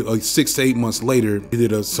know, maybe like 6 to 8 months later, he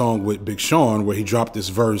did a song with Big Sean where he dropped this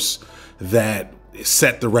verse that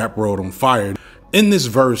set the rap world on fire. In this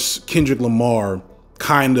verse, Kendrick Lamar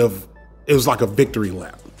it was like a victory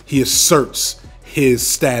lap. He asserts his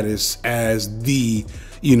status as the,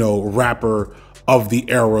 you know, rapper of the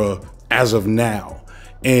era as of now,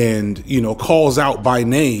 and, you know, calls out by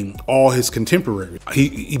name all his contemporaries.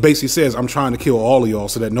 He basically says, I'm trying to kill all of y'all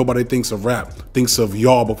so that nobody thinks of rap, thinks of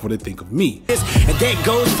y'all before they think of me. And that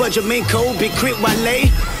goes for Jamaica, Big Crit Wale,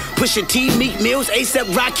 Pusha T, Meek Mills,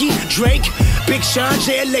 A$AP Rocky, Drake, Big Sean,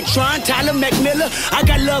 J Electron, Tyler McMillan. I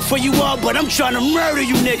got love for you all, but I'm trying to murder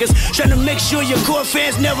you niggas. Trying to make sure your core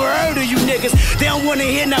fans never heard of you niggas. They don't want to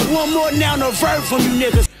hear not one more noun or verb from you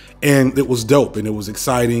niggas. And it was dope and it was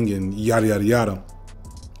exciting and yada, yada, yada.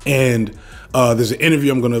 And there's an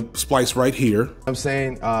interview I'm gonna splice right here. I'm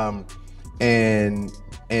saying,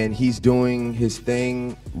 and he's doing his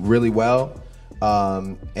thing really well.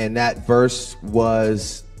 And that verse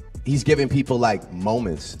was, he's giving people like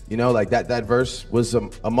moments, you know, like that verse was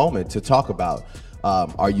a moment to talk about.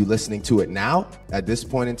 Are you listening to it now at this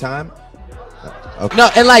point in time? Okay. No,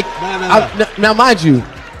 and like, now mind you,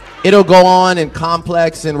 it'll go on in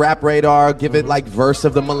Complex and Rap Radar, give it like verse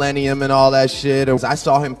of the millennium and all that shit. I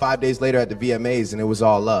saw him 5 days later at the VMAs and it was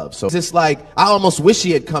all love. So it's just like, I almost wish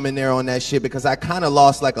he had come in there on that shit, because I kind of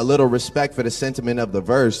lost like a little respect for the sentiment of the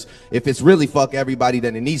verse. If it's really fuck everybody,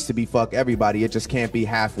 then it needs to be fuck everybody. It just can't be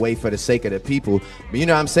halfway for the sake of the people. But you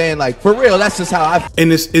know what I'm saying? Like, for real, that's just how I.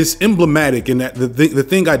 And it's emblematic in that the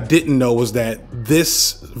thing I didn't know was that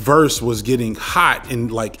this verse was getting hot and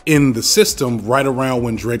like in the system right around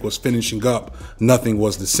when Drake was finishing up Nothing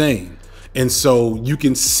Was the Same. And so you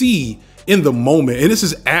can see in the moment, and this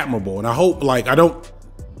is admirable, and I hope, like, I don't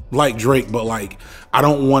like Drake, but like, I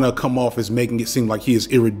don't want to come off as making it seem like he is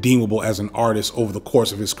irredeemable as an artist over the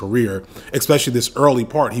course of his career, especially this early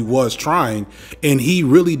part. He was trying, and he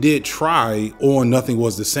really did try on Nothing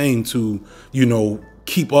Was the Same to, you know,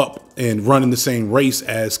 keep up and run in the same race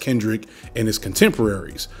as Kendrick and his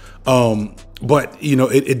contemporaries. But, you know,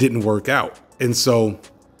 it didn't work out. And so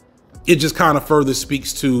it just kind of further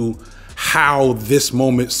speaks to how this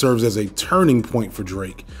moment serves as a turning point for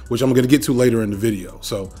Drake, which I'm going to get to later in the video.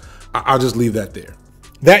 So I'll just leave that there.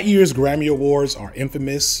 That year's Grammy Awards are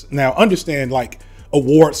infamous. Now, understand, like,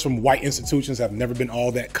 awards from white institutions have never been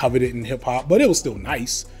all that coveted in hip hop, but it was still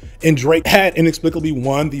nice. And Drake had inexplicably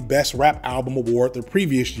won the Best Rap Album Award the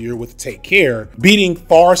previous year with Take Care, beating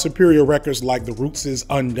far superior records like The Roots'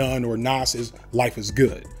 Undone or Nas's Life is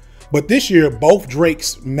Good. But this year, both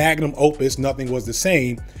Drake's magnum opus, Nothing Was the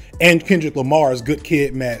Same, and Kendrick Lamar's Good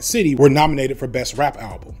Kid, Mad City were nominated for Best Rap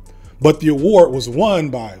Album. But the award was won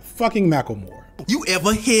by fucking Macklemore. You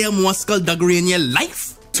ever hear more skullduggery in your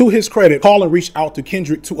life? To his credit, Colin reached out to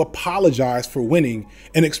Kendrick to apologize for winning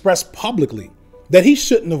and express publicly that he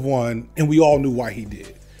shouldn't have won, and we all knew why he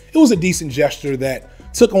did. It was a decent gesture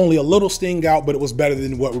that took only a little sting out, but it was better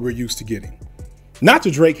than what we were used to getting. Not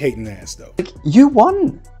to Drake hating ass, though. You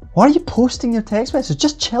won. Why are you posting your text message?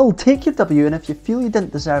 Just chill, take your W, and if you feel you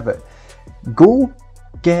didn't deserve it, go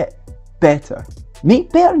get better.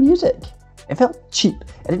 Make better music. It felt cheap.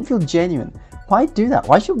 It didn't feel genuine. Why do that?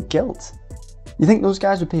 Why show guilt? You think those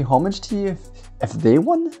guys would pay homage to you if they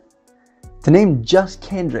won? To name just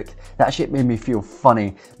Kendrick, that shit made me feel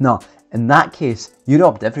funny. No, in that case, you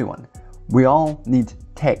robbed everyone. We all need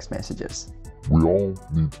text messages. We all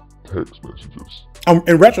need text messages.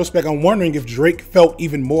 In retrospect, I'm wondering if Drake felt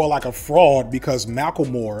even more like a fraud because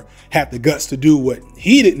Macklemore had the guts to do what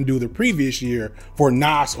he didn't do the previous year for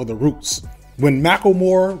Nas or The Roots. When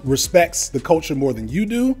Macklemore respects the culture more than you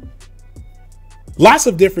do, lots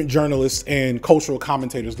of different journalists and cultural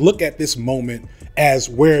commentators look at this moment as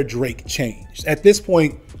where Drake changed. At this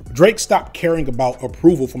point, Drake stopped caring about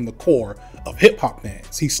approval from the core of hip hop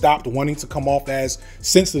fans. He stopped wanting to come off as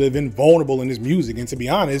sensitive and vulnerable in his music, and to be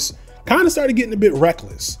honest, kind of started getting a bit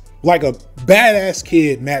reckless. Like a badass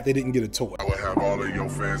kid mad they didn't get a toy. I would have all of your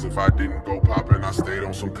fans if I didn't go poppin'. I stayed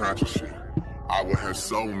on some conscious shit. I would have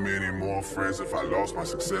so many more friends if I lost my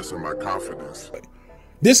success and my confidence.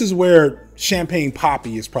 This is where Champagne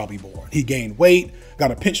Papi is probably born. He gained weight,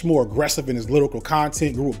 got a pinch more aggressive in his lyrical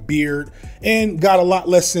content, grew a beard, and got a lot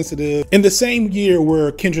less sensitive. In the same year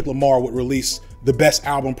where Kendrick Lamar would release the best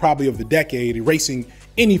album probably of the decade, erasing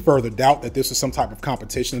any further doubt that this was some type of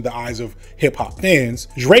competition in the eyes of hip hop fans,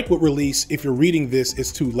 Drake would release If You're Reading This,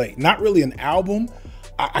 It's Too Late. Not really an album.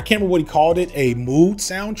 I can't remember what he called it, a mood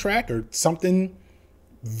soundtrack or something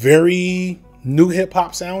very new hip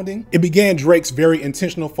hop sounding. It began Drake's very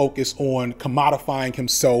intentional focus on commodifying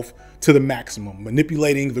himself to the maximum,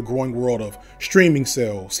 manipulating the growing world of streaming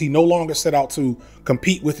sales. He no longer set out to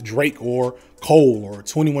compete with Drake or Cole or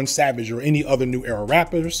 21 Savage or any other new era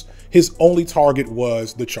rappers. His only target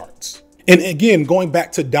was the charts. And again, going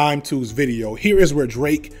back to Dime 2's video, here is where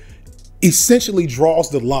Drake essentially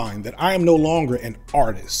draws the line that I am no longer an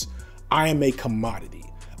artist. I am a commodity.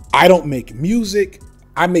 I don't make music,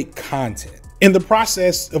 I make content. In the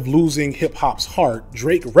process of losing hip hop's heart,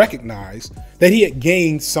 Drake recognized that he had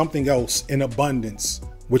gained something else in abundance,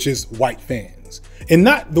 which is white fans. And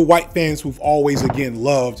not the white fans who've always, again,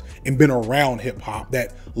 loved and been around hip hop,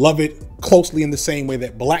 that love it closely in the same way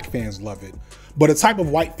that black fans love it, but a type of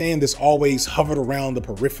white fan that's always hovered around the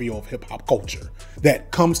periphery of hip hop culture,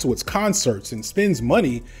 that comes to its concerts and spends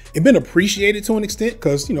money and been appreciated to an extent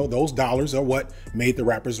because, you know, those dollars are what made the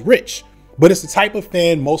rappers rich. but it's the type of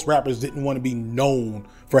fan most rappers didn't want to be known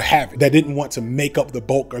for having, that didn't want to make up the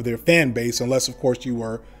bulk of their fan base, unless of course you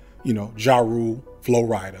were, you know, Ja Rule, Flo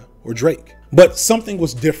Rida, or Drake. But something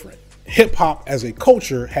was different. Hip hop as a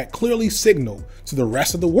culture had clearly signaled to the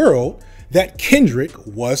rest of the world that Kendrick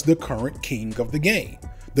was the current king of the game,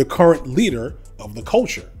 the current leader of the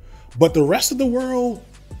culture. But the rest of the world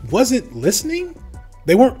wasn't listening.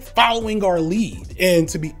 They weren't following our lead. And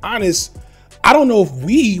to be honest, I don't know if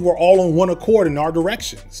we were all on one accord in our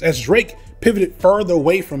directions. As Drake pivoted further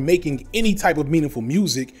away from making any type of meaningful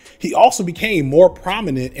music, he also became more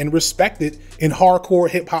prominent and respected in hardcore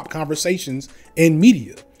hip hop conversations and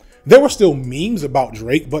media. There were still memes about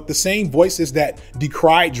Drake, but the same voices that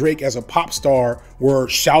decried Drake as a pop star were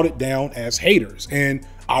shouted down as haters and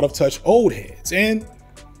out of touch old heads. And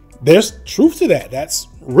there's truth to that. That's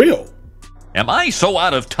real. Am I so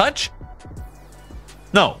out of touch?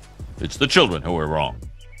 No, it's the children who are wrong.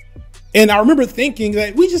 And I remember thinking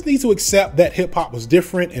that we just need to accept that hip hop was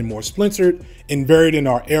different and more splintered and varied in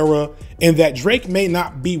our era, and that Drake may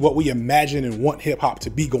not be what we imagine and want hip hop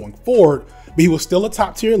to be going forward, but he was still a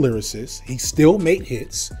top tier lyricist. He still made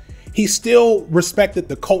hits. He still respected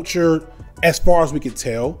the culture as far as we could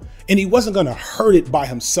tell, and he wasn't going to hurt it by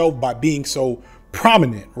himself by being so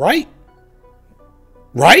prominent, right?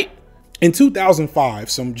 Right? In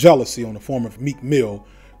 2005, some jealousy on the form of Meek Mill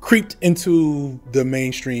creeped into the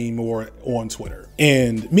mainstream or on Twitter.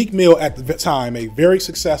 And Meek Mill, at the time, a very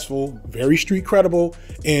successful, very street credible,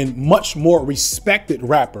 and much more respected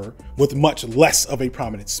rapper with much less of a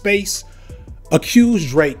prominent space, accused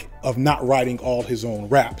Drake of not writing all his own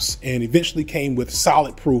raps, and eventually came with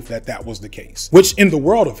solid proof that that was the case. Which, in the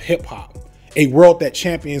world of hip hop, a world that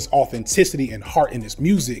champions authenticity and heart in its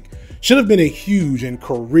music, should have been a huge and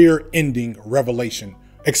career-ending revelation,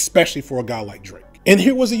 especially for a guy like Drake. And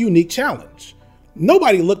here was a unique challenge.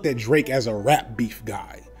 Nobody looked at Drake as a rap beef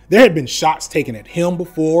guy. There had been shots taken at him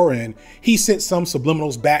before, and he sent some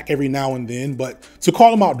subliminals back every now and then, but to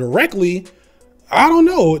call him out directly, I don't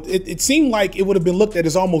know. It seemed like it would have been looked at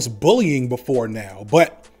as almost bullying before now.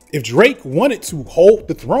 But if Drake wanted to hold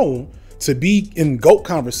the throne, to be in GOAT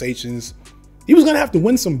conversations, he was going to have to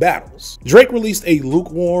win some battles. Drake released a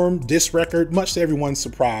lukewarm diss record, much to everyone's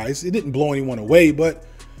surprise. It didn't blow anyone away, but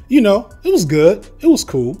you know, it was good. It was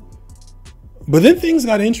cool. But then things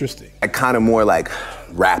got interesting. Kind of more like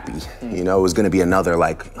rappy, you know, it was going to be another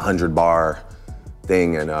like 100-bar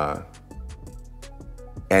thing. And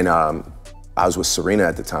I was with Serena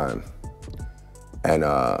at the time, and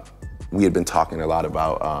we had been talking a lot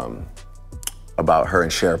about her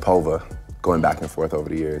and Sharapova going back and forth over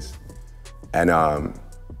the years. And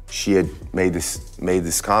she had made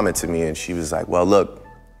this comment to me, and she was like, "Well, look,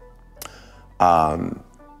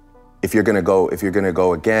 if you're gonna go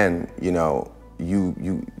again, you know,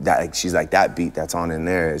 that like, she's like, that beat that's on in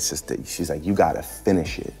there, it's just that she's like, you gotta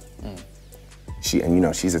finish it." And you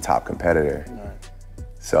know, she's a top competitor.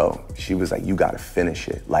 So she was like, you gotta finish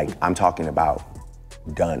it. Like, I'm talking about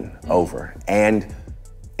done, over. And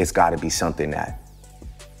it's gotta be something that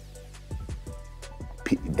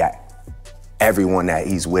everyone that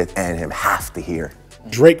he's with and him have to hear.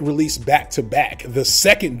 Drake released back-to-back, the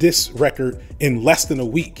second diss record in less than a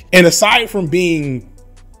week. And aside from being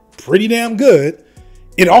pretty damn good,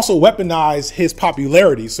 it also weaponized his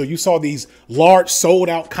popularity. So you saw these large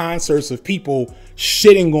sold-out concerts of people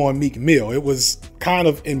shitting on Meek Mill. It was kind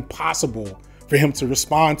of impossible for him to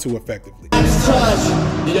respond to effectively. I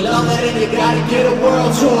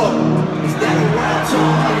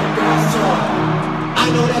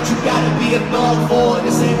know that you gotta be a thug for it.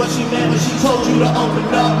 This ain't what she meant when she told you to open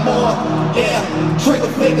up more. Yeah,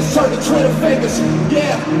 trigger fingers, turn to Twitter fingers.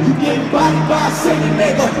 Yeah, you getting bodied by a singing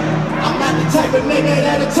nigga. I'm not the type of nigga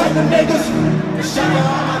that the type of niggas that shut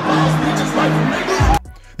all my balls, bitches right from niggas.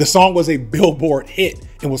 The song was a Billboard hit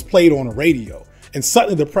and was played on the radio. And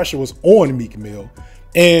suddenly the pressure was on Meek Mill.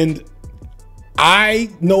 And I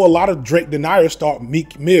know a lot of Drake deniers thought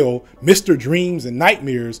Meek Mill, Mr. Dreams and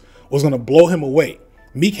Nightmares, was gonna blow him away.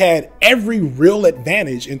 Meek had every real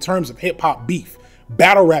advantage in terms of hip hop beef,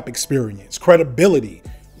 battle rap experience, credibility,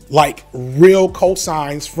 like real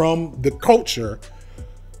cosigns from the culture.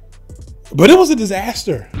 But it was a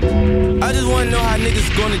disaster. I just want to know how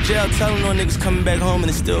niggas going to jail telling on niggas coming back home and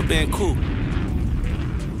it's still being cool.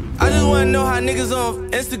 I just want to know how niggas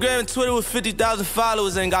on Instagram and Twitter with 50,000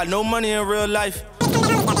 followers ain't got no money in real life.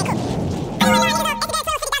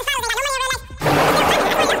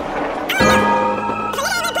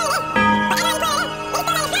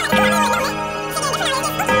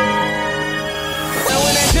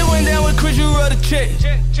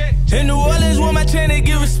 In New Orleans with my chain, they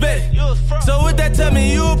give respect. So with that that tell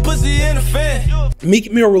me you a pussy and a fan.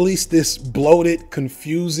 Meek Mill released this bloated,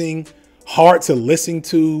 confusing, hard to listen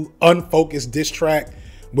to, unfocused diss track,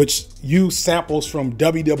 which used samples from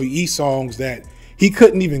WWE songs that he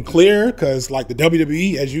couldn't even clear because, like, the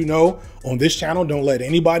WWE, as you know, on this channel, don't let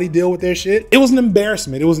anybody deal with their shit. It was an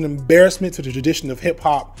embarrassment. It was an embarrassment to the tradition of hip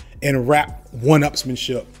hop and rap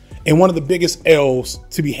one-upsmanship, and one of the biggest L's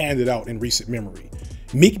to be handed out in recent memory.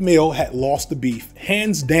 Meek Mill had lost the beef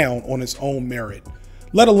hands down on his own merit,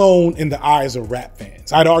 let alone in the eyes of rap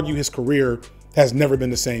fans. I'd argue his career has never been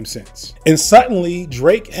the same since. And suddenly,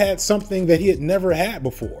 Drake had something that he had never had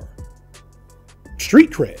before.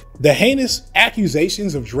 Street cred. The heinous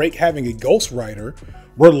accusations of Drake having a ghostwriter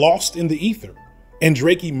were lost in the ether, and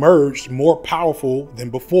Drake emerged more powerful than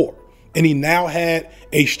before. And he now had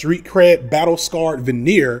a street cred, battle-scarred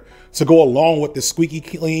veneer to go along with the squeaky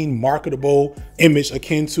clean, marketable image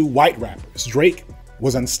akin to white rappers. Drake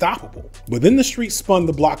was unstoppable. But then the streets spun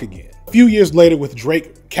the block again. A few years later, with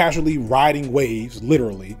Drake casually riding waves,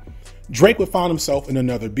 literally, Drake would find himself in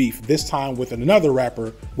another beef, this time with another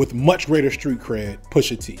rapper with much greater street cred,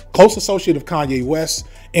 Pusha T. Close associate of Kanye West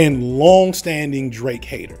and long-standing Drake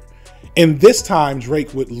hater. And this time,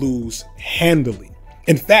 Drake would lose handily.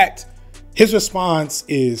 In fact, his response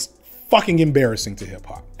is fucking embarrassing to hip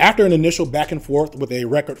hop. After an initial back and forth with a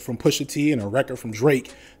record from Pusha T and a record from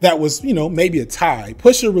Drake that was, maybe a tie,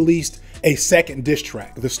 Pusha released a second diss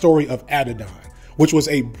track, The Story of Adidon, which was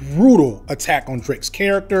a brutal attack on Drake's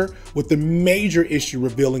character, with the major issue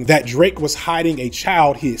revealing that Drake was hiding a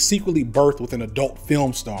child he had secretly birthed with an adult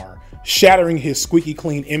film star, shattering his squeaky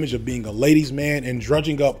clean image of being a ladies' man and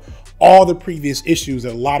drudging up all the previous issues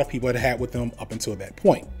that a lot of people had had with him up until that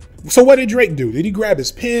point. So what did Drake do? Did he grab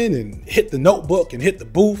his pen and hit the notebook and hit the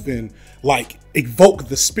booth and like evoke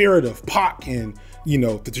the spirit of Pac and,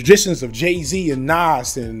 the traditions of Jay-Z and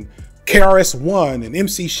Nas and KRS-One and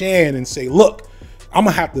MC Shan and say, look, I'm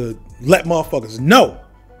gonna have to let motherfuckers know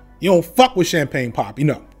you don't fuck with Champagne Pop,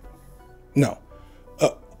 No.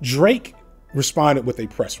 Drake responded with a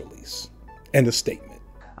press release and a statement.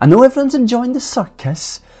 I know everyone's enjoying the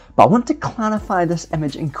circus, but I want to clarify this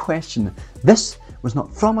image in question. This was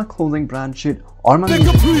not from a clothing brand shoot or my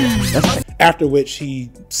After which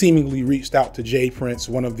he seemingly reached out to Jay Prince,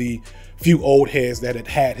 one of the few old heads that had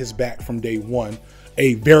had his back from day one,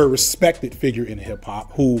 a very respected figure in hip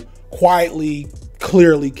hop who quietly,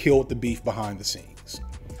 clearly killed the beef behind the scenes.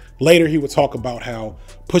 Later, he would talk about how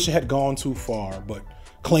Pusha had gone too far, but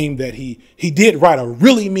claimed that he did write a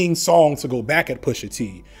really mean song to go back at Pusha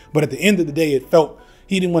T. But at the end of the day, it felt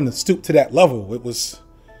he didn't want to stoop to that level. It was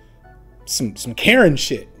some Karen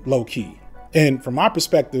shit, low key. And from my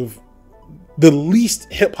perspective, the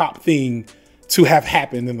least hip hop thing to have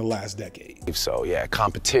happened in the last decade. So yeah,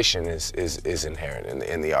 competition is inherent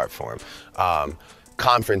in the art form.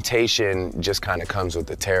 Confrontation just kind of comes with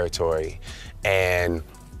the territory, and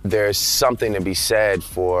there's something to be said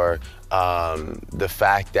for the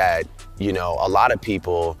fact that a lot of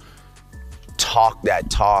people talk that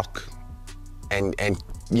talk and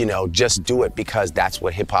just do it because that's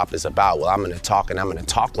what hip hop is about. Well, I'm gonna talk and I'm gonna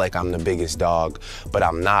talk like I'm the biggest dog, but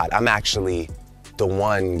I'm not. I'm actually the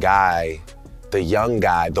one guy, the young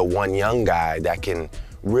guy, the one young guy that can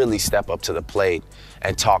really step up to the plate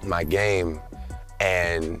and talk my game,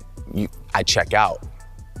 and I check out.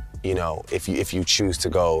 If you choose to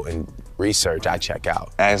go and research, I check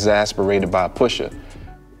out. Exasperated by Pusha.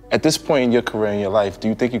 At this point in your career, in your life, do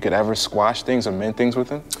you think you could ever squash things or mend things with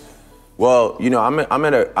him? Well,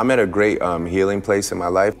 I'm at a great healing place in my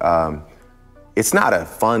life. It's not a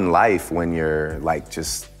fun life when you're like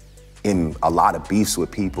just in a lot of beefs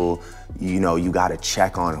with people. You got to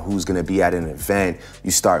check on who's gonna be at an event.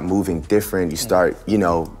 You start moving different. You start,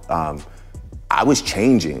 I was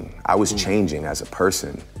changing. I was changing as a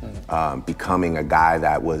person, becoming a guy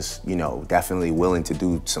that was, definitely willing to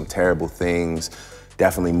do some terrible things,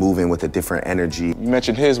 definitely moving with a different energy. You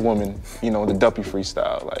mentioned his woman, the Duppy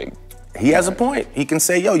freestyle, like. He has a point. He can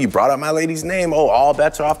say, yo, you brought up my lady's name. Oh, all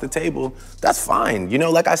bets are off the table. That's fine.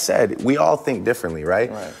 Like I said, we all think differently,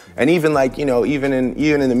 right? And even like, even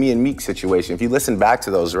in the Me and Meek situation, if you listen back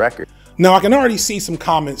to those records. Now, I can already see some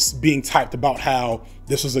comments being typed about how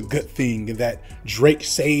this was a good thing and that Drake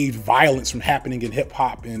saved violence from happening in hip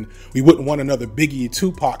hop and we wouldn't want another Biggie and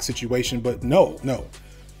Tupac situation, but no.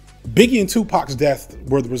 Biggie and Tupac's death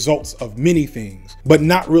were the results of many things, but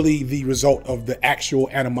not really the result of the actual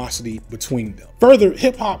animosity between them. Further,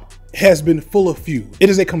 hip hop has been full of feud. It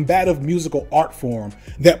is a combative musical art form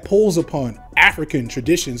that pulls upon African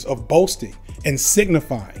traditions of boasting and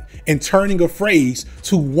signifying and turning a phrase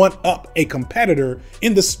to one-up a competitor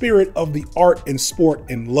in the spirit of the art and sport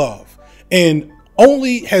and love. And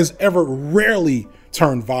only has ever rarely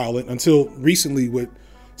turned violent until recently with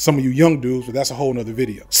some of you young dudes, but that's a whole nother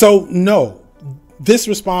video. So no, this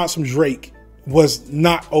response from Drake was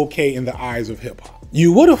not okay in the eyes of hip hop.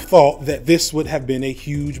 You would have thought that this would have been a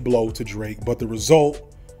huge blow to Drake, but the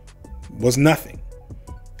result was nothing.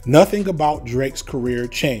 Nothing about Drake's career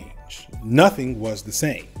changed. Nothing was the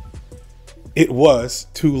same. It was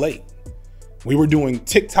too late. We were doing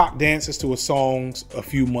TikTok dances to his songs a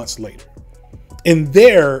few months later. And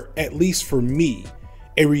there, at least for me,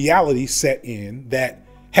 a reality set in that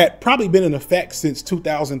had probably been in effect since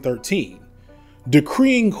 2013,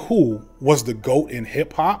 decreeing who was the GOAT in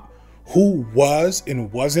hip hop, who was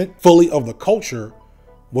and wasn't fully of the culture,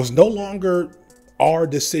 was no longer our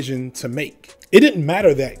decision to make. It didn't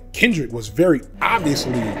matter that Kendrick was very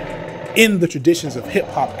obviously in the traditions of hip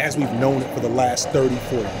hop as we've known it for the last 30,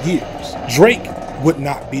 40 years. Drake would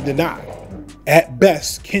not be denied. At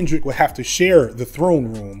best, Kendrick would have to share the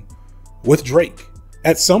throne room with Drake.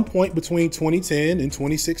 At some point between 2010 and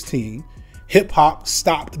 2016, hip hop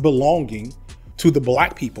stopped belonging to the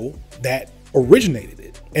black people that originated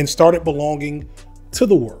it and started belonging to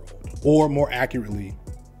the world, or more accurately,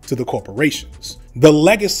 to the corporations. The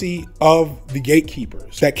legacy of the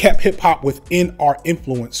gatekeepers that kept hip hop within our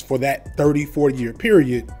influence for that 30, 40 year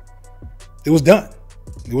period, it was done.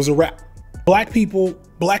 It was a wrap. Black people,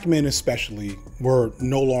 black men especially, were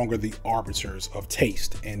no longer the arbiters of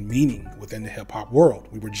taste and meaning within the hip hop world.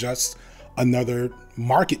 We were just another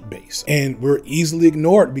market base, and we're easily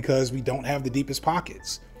ignored because we don't have the deepest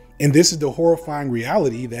pockets. And this is the horrifying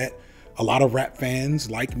reality that a lot of rap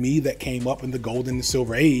fans like me that came up in the golden and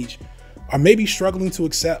silver age are maybe struggling to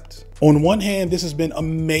accept. On one hand, this has been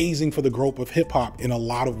amazing for the growth of hip hop in a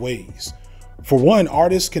lot of ways. For one,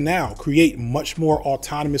 artists can now create much more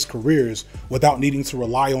autonomous careers without needing to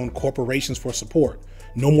rely on corporations for support.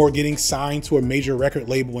 No more getting signed to a major record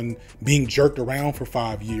label and being jerked around for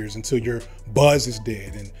 5 years until your buzz is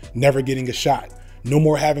dead and never getting a shot. No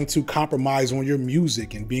more having to compromise on your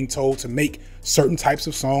music and being told to make certain types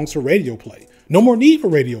of songs for radio play. No more need for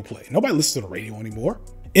radio play. Nobody listens to the radio anymore.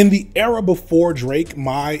 In the era before Drake,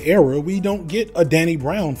 my era, we don't get a Danny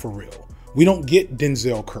Brown for real. We don't get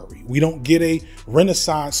Denzel Curry. We don't get a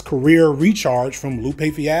Renaissance career recharge from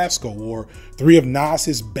Lupe Fiasco or 3 of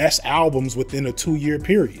Nas's best albums within a 2-year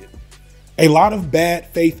period. A lot of bad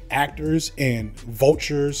faith actors and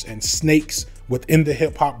vultures and snakes within the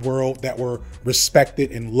hip hop world that were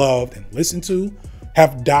respected and loved and listened to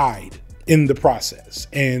have died in the process.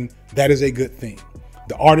 And that is a good thing.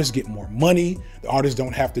 The artists get more money. The artists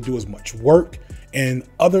don't have to do as much work, and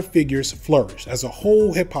other figures flourish. As a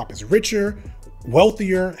whole, hip hop is richer,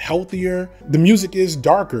 wealthier, healthier. The music is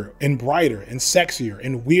darker and brighter and sexier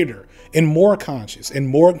and weirder and more conscious and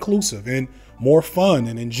more inclusive and more fun.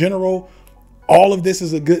 And in general, all of this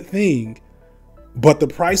is a good thing. But the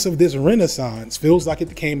price of this renaissance feels like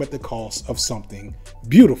it came at the cost of something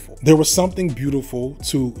beautiful. There was something beautiful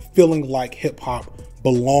to feeling like hip hop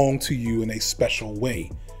belonged to you in a special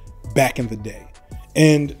way back in the day.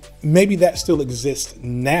 And maybe that still exists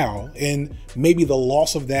now, and maybe the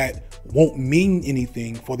loss of that won't mean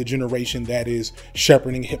anything for the generation that is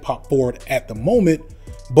shepherding hip hop forward at the moment.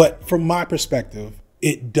 But from my perspective,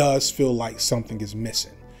 it does feel like something is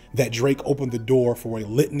missing. That Drake opened the door for a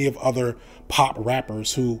litany of other pop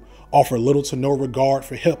rappers who offer little to no regard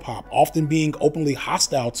for hip hop, often being openly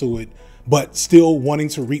hostile to it, but still wanting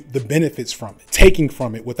to reap the benefits from it, taking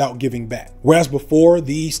from it without giving back. Whereas before,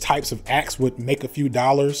 these types of acts would make a few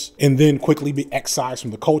dollars and then quickly be excised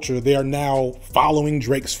from the culture, they are now following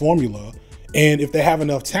Drake's formula. And if they have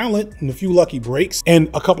enough talent and a few lucky breaks and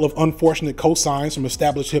a couple of unfortunate cosigns from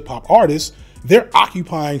established hip hop artists, they're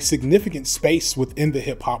occupying significant space within the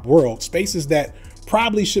hip hop world, spaces that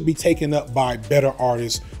probably should be taken up by better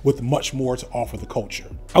artists with much more to offer the culture.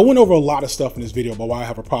 I went over a lot of stuff in this video about why I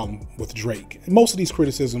have a problem with Drake. And most of these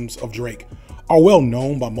criticisms of Drake are well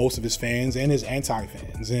known by most of his fans and his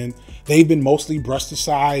anti-fans, and they've been mostly brushed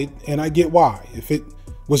aside, and I get why. If it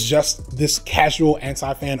was just this casual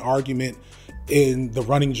anti-fan argument in the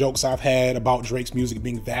running jokes I've had about Drake's music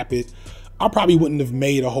being vapid, I probably wouldn't have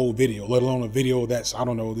made a whole video, let alone a video that's, I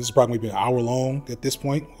don't know, this is probably been an hour long at this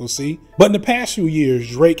point, we'll see. But in the past few years,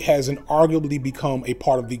 Drake has arguably become a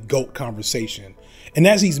part of the GOAT conversation. And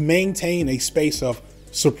as he's maintained a space of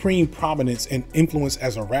supreme prominence and influence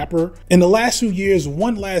as a rapper, in the last few years,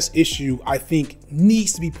 one last issue I think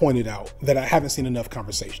needs to be pointed out that I haven't seen enough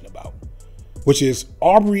conversation about, which is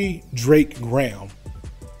Aubrey Drake Graham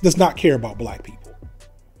does not care about black people.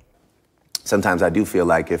 Sometimes I do feel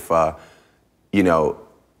like if, you know,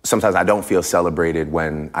 sometimes I don't feel celebrated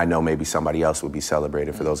when I know maybe somebody else would be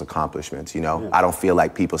celebrated for those accomplishments, you know? I don't feel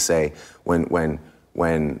like people say when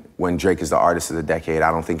Drake is the artist of the decade,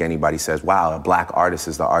 I don't think anybody says, wow, a black artist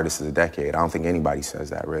is the artist of the decade. I don't think anybody says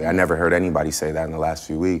that, really. I never heard anybody say that in the last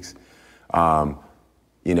few weeks.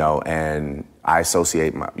 You know, and I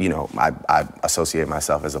associate I associate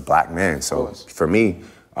myself as a black man. So for me,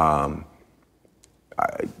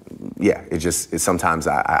 it's sometimes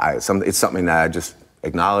it's something that I just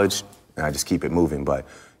acknowledge and I just keep it moving. But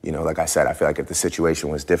you know, like I said, I feel like if the situation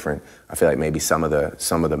was different, I feel like maybe some of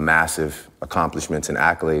the massive accomplishments and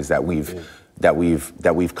accolades that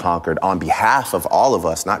we've conquered on behalf of all of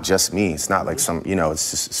us, not just me. It's not like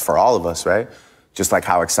it's for all of us, right? Just like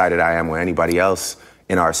how excited I am when anybody else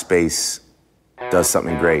in our space does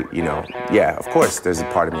something great, you know. Yeah, of course, there's a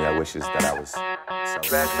part of me that wishes that I was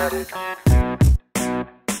celebrated.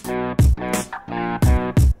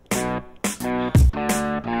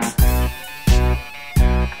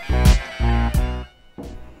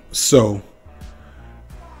 So,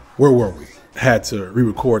 where were we? Had to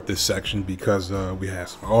re-record this section because we had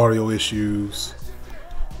some audio issues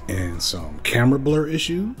and some camera blur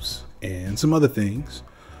issues and some other things.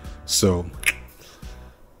 So,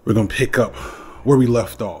 we're gonna pick up where we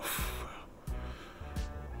left off.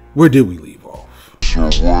 Where did we leave off?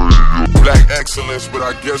 Black excellence, but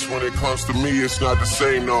I guess when it comes to me, it's not the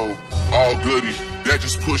same, no. All goody. That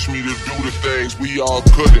just pushed me to do the things we all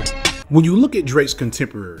couldn't. When you look at Drake's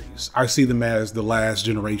contemporaries, I see them as the last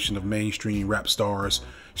generation of mainstream rap stars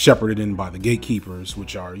shepherded in by the gatekeepers,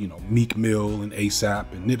 which are, you know, Meek Mill and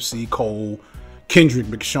ASAP and Nipsey, Cole,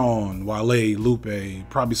 Kendrick, Big Sean, Wale, Lupe,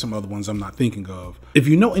 probably some other ones I'm not thinking of. If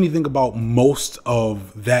you know anything about most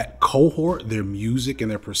of that cohort, their music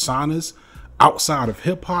and their personas outside of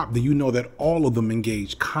hip hop, then you know that all of them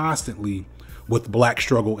engage constantly with black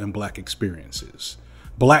struggle and black experiences.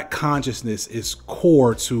 Black consciousness is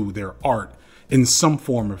core to their art in some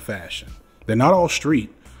form or fashion. They're not all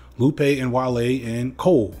street. Lupe and Wale and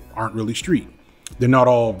Cole aren't really street. They're not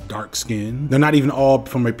all dark skinned. They're not even all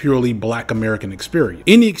from a purely black American experience.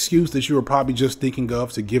 Any excuse that you were probably just thinking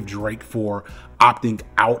of to give Drake for opting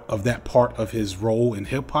out of that part of his role in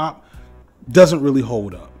hip hop doesn't really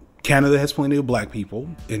hold up. Canada has plenty of black people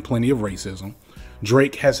and plenty of racism.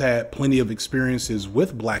 Drake has had plenty of experiences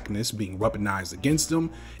with blackness being weaponized against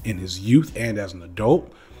him in his youth and as an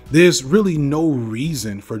adult. There's really no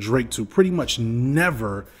reason for Drake to pretty much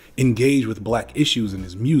never engage with black issues in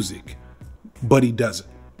his music, but he doesn't.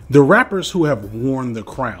 The rappers who have worn the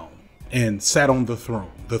crown and sat on the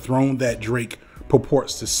throne that Drake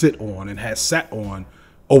purports to sit on and has sat on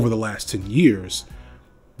over the last 10 years,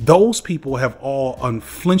 those people have all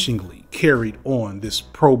unflinchingly carried on this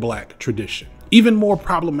pro-black tradition. Even more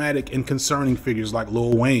problematic and concerning figures like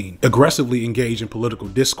Lil Wayne aggressively engage in political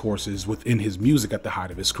discourses within his music at the height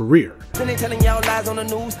of his career. They telling y'all lies on the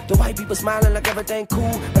news, the white people smiling like everything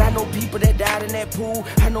cool, but I know people that died in that pool,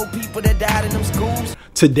 I know people that died in them schools.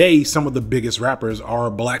 Today, some of the biggest rappers are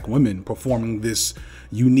black women performing this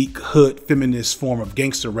unique hood feminist form of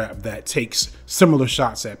gangster rap that takes similar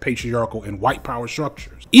shots at patriarchal and white power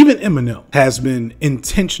structures. Even Eminem has been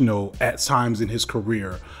intentional at times in his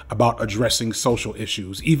career about addressing social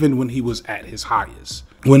issues, even when he was at his highest,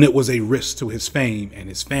 when it was a risk to his fame and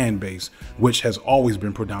his fan base, which has always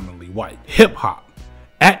been predominantly white. Hip hop,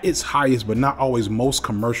 at its highest but not always most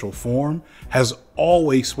commercial form, has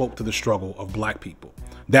always spoke to the struggle of black people.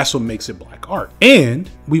 That's what makes it black art. And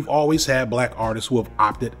we've always had black artists who have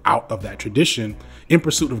opted out of that tradition in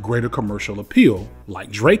pursuit of greater commercial appeal,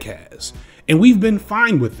 like Drake has. And we've been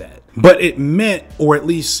fine with that. But it meant, or at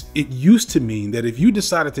least it used to mean, that if you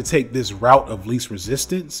decided to take this route of least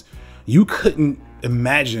resistance, you couldn't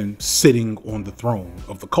imagine sitting on the throne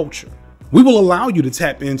of the culture. We will allow you to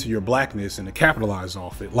tap into your blackness and to capitalize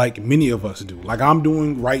off it like many of us do, like I'm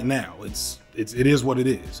doing right now. It is what it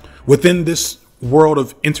is. Within this world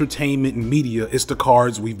of entertainment and media, it's the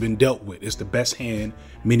cards we've been dealt with. It's the best hand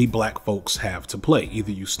many black folks have to play.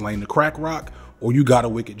 Either you slain the crack rock or you got a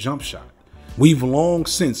wicked jump shot. We've long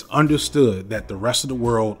since understood that the rest of the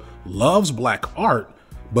world loves black art,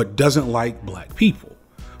 but doesn't like black people.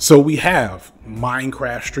 So we have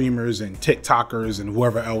Minecraft streamers and TikTokers and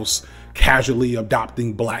whoever else casually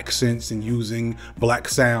adopting black scents and using black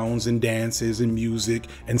sounds and dances and music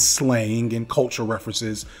and slang and culture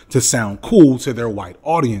references to sound cool to their white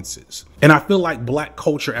audiences. And I feel like black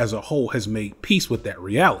culture as a whole has made peace with that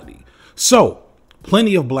reality. So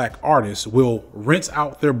plenty of black artists will rinse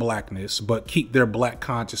out their blackness, but keep their black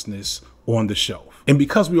consciousness on the shelf. And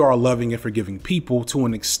because we are a loving and forgiving people, to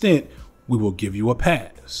an extent, we will give you a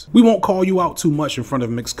pass. We won't call you out too much in front of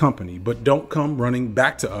mixed company, but don't come running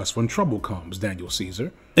back to us when trouble comes, Daniel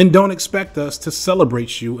Caesar. And don't expect us to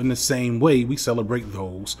celebrate you in the same way we celebrate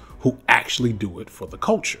those who actually do it for the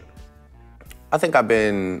culture. I think I've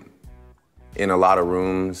been in a lot of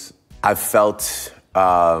rooms. I've felt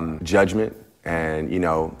judgment and, you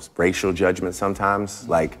know, racial judgment sometimes,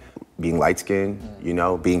 like being light-skinned, you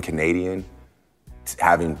know, being Canadian,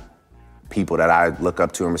 having people that I look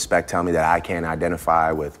up to and respect tell me that I can't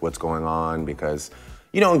identify with what's going on because,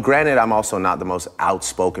 you know, and granted, I'm also not the most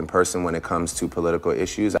outspoken person when it comes to political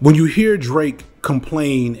issues. When you hear Drake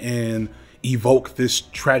complain and evoke this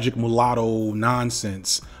tragic mulatto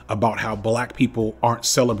nonsense about how black people aren't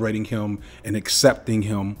celebrating him and accepting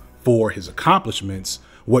him for his accomplishments,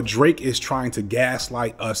 what Drake is trying to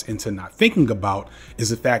gaslight us into not thinking about is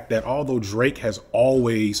the fact that although Drake has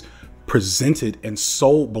always presented and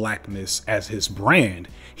sold blackness as his brand,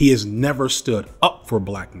 he has never stood up for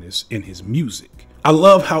blackness in his music. I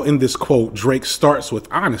love how in this quote, Drake starts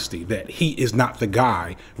with honesty, that he is not the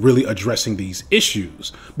guy really addressing these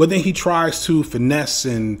issues. But then he tries to finesse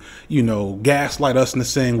and, you know, gaslight us into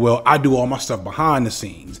saying, well, I do all my stuff behind the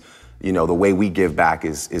scenes. You know, the way we give back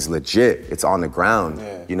is legit. It's on the ground.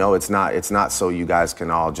 Yeah. You know, it's not so you guys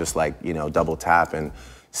can all just like, you know, double tap and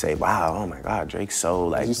say, wow, oh my God, Drake's so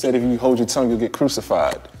like. You said if you hold your tongue, you'll get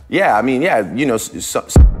crucified. Yeah, I mean, yeah, you know.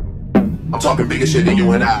 I'm talking bigger shit than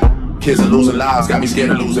you and I. Kids are losing lives, got me scared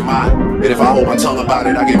of losing mine. And if I hold my tongue about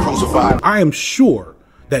it, I get crucified. I am sure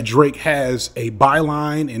that Drake has a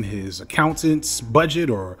byline in his accountant's budget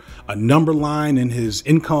or a number line in his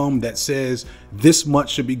income that says this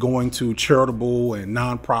much should be going to charitable and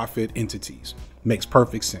nonprofit entities. Makes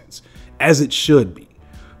perfect sense, as it should be.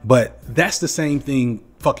 But that's the same thing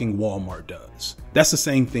fucking Walmart does. That's the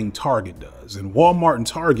same thing Target does. And Walmart and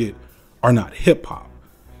Target are not hip hop.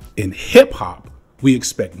 In hip hop, we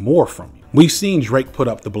expect more from you. We've seen Drake put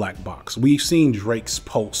up the black box. We've seen Drake's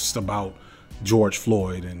posts about George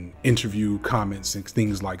Floyd and interview comments and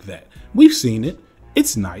things like that. We've seen it.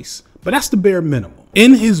 It's nice, but that's the bare minimum.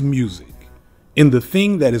 In his music, in the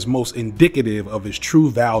thing that is most indicative of his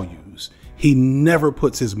true values, he never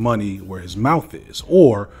puts his money where his mouth is,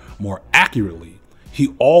 or more accurately,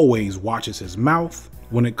 he always watches his mouth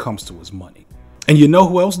when it comes to his money. And you know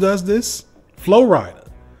who else does this? Flo Rida,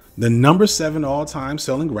 the #7 all-time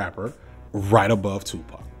selling rapper, right above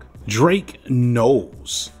Tupac. Drake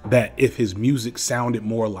knows that if his music sounded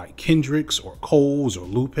more like Kendrick's or Cole's or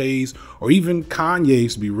Lupe's or even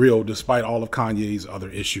Kanye's, to be real, despite all of Kanye's other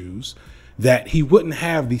issues, that he wouldn't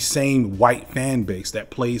have the same white fan base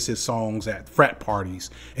that plays his songs at frat parties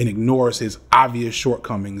and ignores his obvious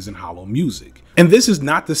shortcomings in hollow music. And this is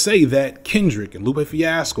not to say that Kendrick and Lupe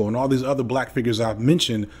Fiasco and all these other black figures I've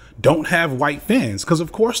mentioned don't have white fans, because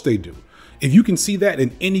of course they do. If you can see that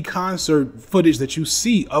in any concert footage that you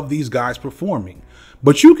see of these guys performing.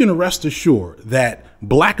 But you can rest assured that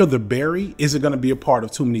Black of the Berry isn't going to be a part of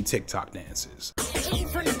too many TikTok dances.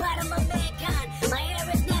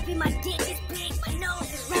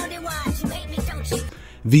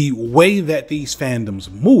 The way that these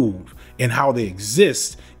fandoms move and how they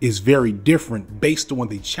exist is very different based on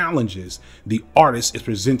the challenges the artist is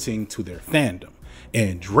presenting to their fandom.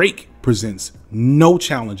 And Drake presents no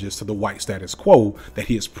challenges to the white status quo that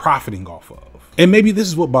he is profiting off of. And maybe this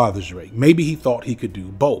is what bothers Drake. Maybe he thought he could do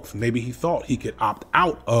both. Maybe he thought he could opt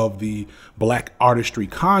out of the black artistry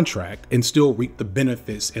contract and still reap the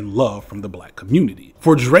benefits and love from the black community.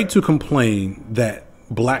 For Drake to complain that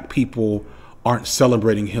black people aren't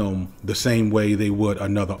celebrating him the same way they would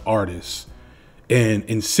another artist and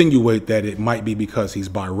insinuate that it might be because he's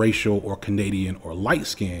biracial or Canadian or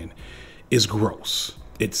light-skinned is gross.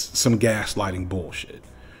 It's some gaslighting bullshit.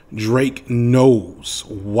 Drake knows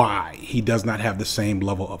why he does not have the same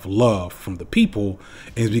level of love from the people,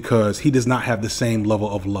 is because he does not have the same level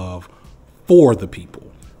of love for the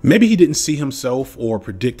people. Maybe he didn't see himself or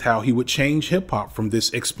predict how he would change hip-hop from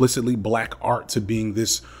this explicitly black art to being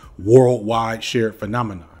this worldwide shared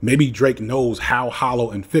phenomenon. Maybe Drake knows how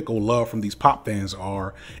hollow and fickle love from these pop fans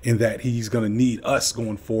are, and that he's going to need us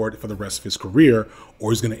going forward for the rest of his career,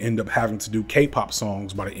 or he's going to end up having to do K-pop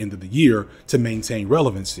songs by the end of the year to maintain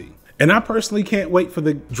relevancy. And I personally can't wait for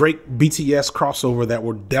the Drake BTS crossover that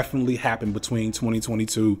will definitely happen between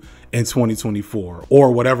 2022 and 2024,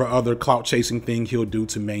 or whatever other clout chasing thing he'll do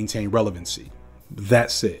to maintain relevancy.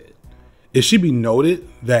 That said, it should be noted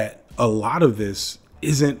that a lot of this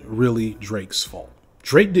isn't really Drake's fault.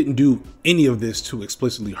 Drake didn't do any of this to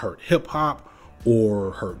explicitly hurt hip hop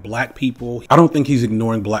or hurt black people. I don't think he's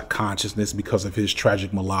ignoring black consciousness because of his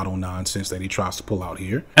tragic mulatto nonsense that he tries to pull out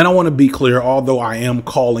here. And I want to be clear, although I am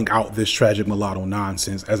calling out this tragic mulatto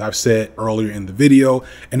nonsense, as I've said earlier in the video,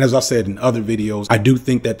 and as I said in other videos, I do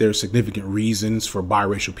think that there's significant reasons for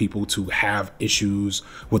biracial people to have issues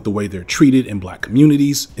with the way they're treated in black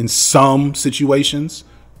communities in some situations.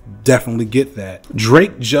 Definitely get that.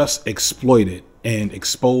 Drake just exploited and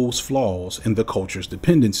expose flaws in the culture's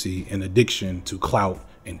dependency and addiction to clout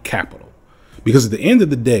and capital. Because at the end of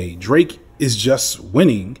the day, Drake is just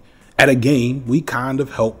winning at a game we kind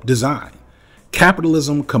of helped design.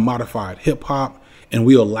 Capitalism commodified hip hop, and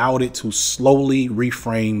we allowed it to slowly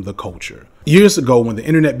reframe the culture. Years ago, when the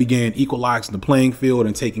internet began equalizing the playing field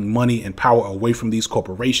and taking money and power away from these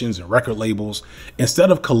corporations and record labels, instead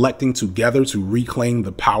of collecting together to reclaim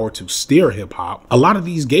the power to steer hip hop, a lot of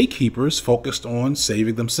these gatekeepers focused on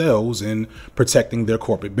saving themselves and protecting their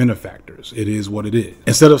corporate benefactors. It is what it is.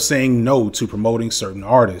 Instead of saying no to promoting certain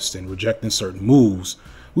artists and rejecting certain moves,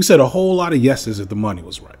 we said a whole lot of yeses if the money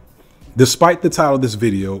was right. Despite the title of this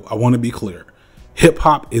video, I want to be clear. Hip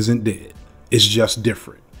hop isn't dead. It's just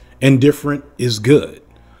different. And different is good.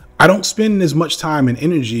 I don't spend as much time and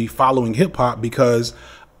energy following hip hop because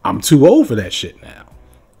I'm too old for that shit now.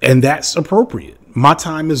 And that's appropriate. My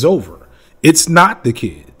time is over. It's not the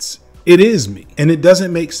kids. It is me. And it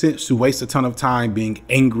doesn't make sense to waste a ton of time being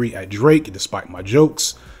angry at Drake despite my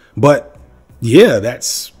jokes. But yeah,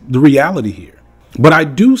 that's the reality here. But I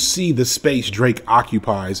do see the space Drake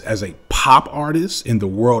occupies as a pop artist in the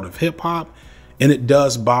world of hip hop, and it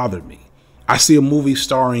does bother me. I see a movie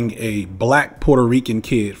starring a black Puerto Rican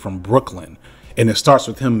kid from Brooklyn, and it starts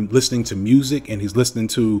with him listening to music, and he's listening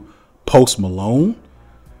to Post Malone.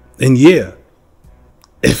 And yeah,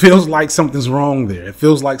 it feels like something's wrong there. It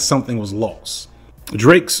feels like something was lost.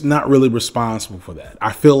 Drake's not really responsible for that.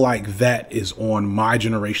 I feel like that is on my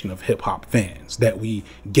generation of hip hop fans, that we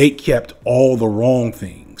gatekept all the wrong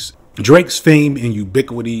things. Drake's fame and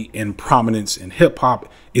ubiquity and prominence in hip hop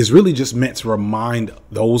is really just meant to remind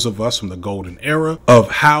those of us from the golden era of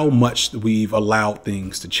how much we've allowed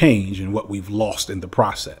things to change and what we've lost in the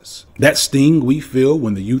process. That sting we feel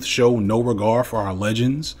when the youth show no regard for our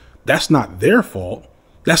legends, that's not their fault,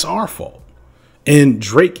 that's our fault. And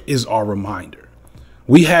Drake is our reminder.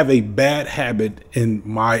 We have a bad habit in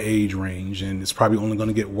my age range, and it's probably only going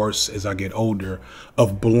to get worse as I get older,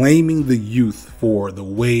 of blaming the youth for the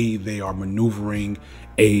way they are maneuvering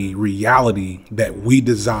a reality that we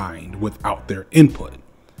designed without their input.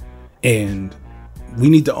 And we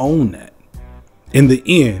need to own that. In the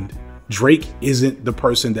end, Drake isn't the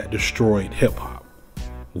person that destroyed hip hop.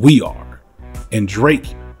 We are. And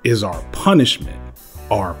Drake is our punishment,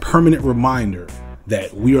 our permanent reminder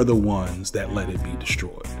that we are the ones that let it be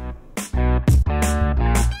destroyed.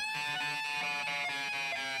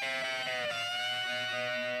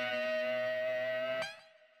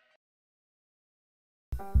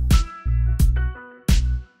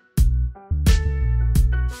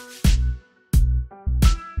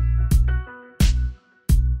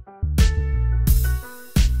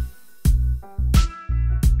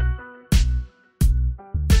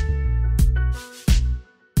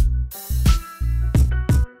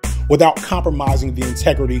 Without compromising the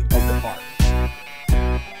integrity of the art.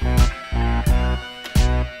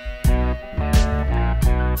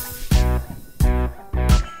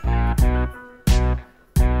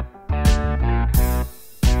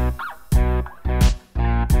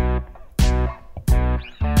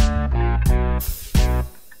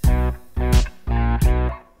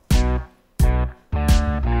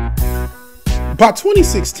 By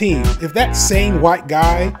 2016, if that same white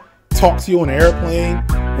guy talked to you on an airplane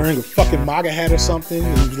wearing a fucking MAGA hat or something,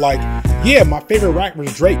 and he was like, yeah, my favorite rapper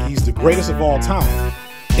is Drake, he's the greatest of all time,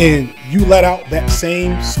 and you let out that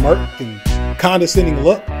same smirk and condescending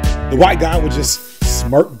look, the white guy would just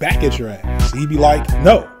smirk back at your ass. He'd be like,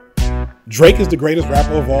 no, Drake is the greatest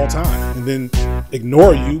rapper of all time, and then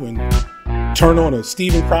ignore you and turn on a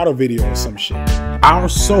Steven Crowder video or some shit. Our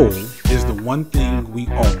soul is the one thing we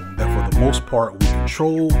own that for the most part we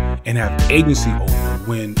control and have agency over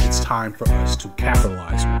when it's time for us to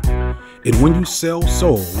capitalize on it. And when you sell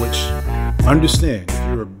soul, which, understand,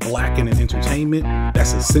 if you're black and in entertainment,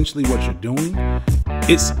 that's essentially what you're doing,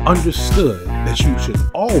 it's understood that you should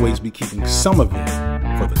always be keeping some of it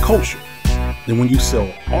for the culture. Then when you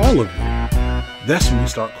sell all of it, that's when we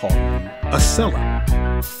start calling you a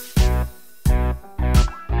sellout.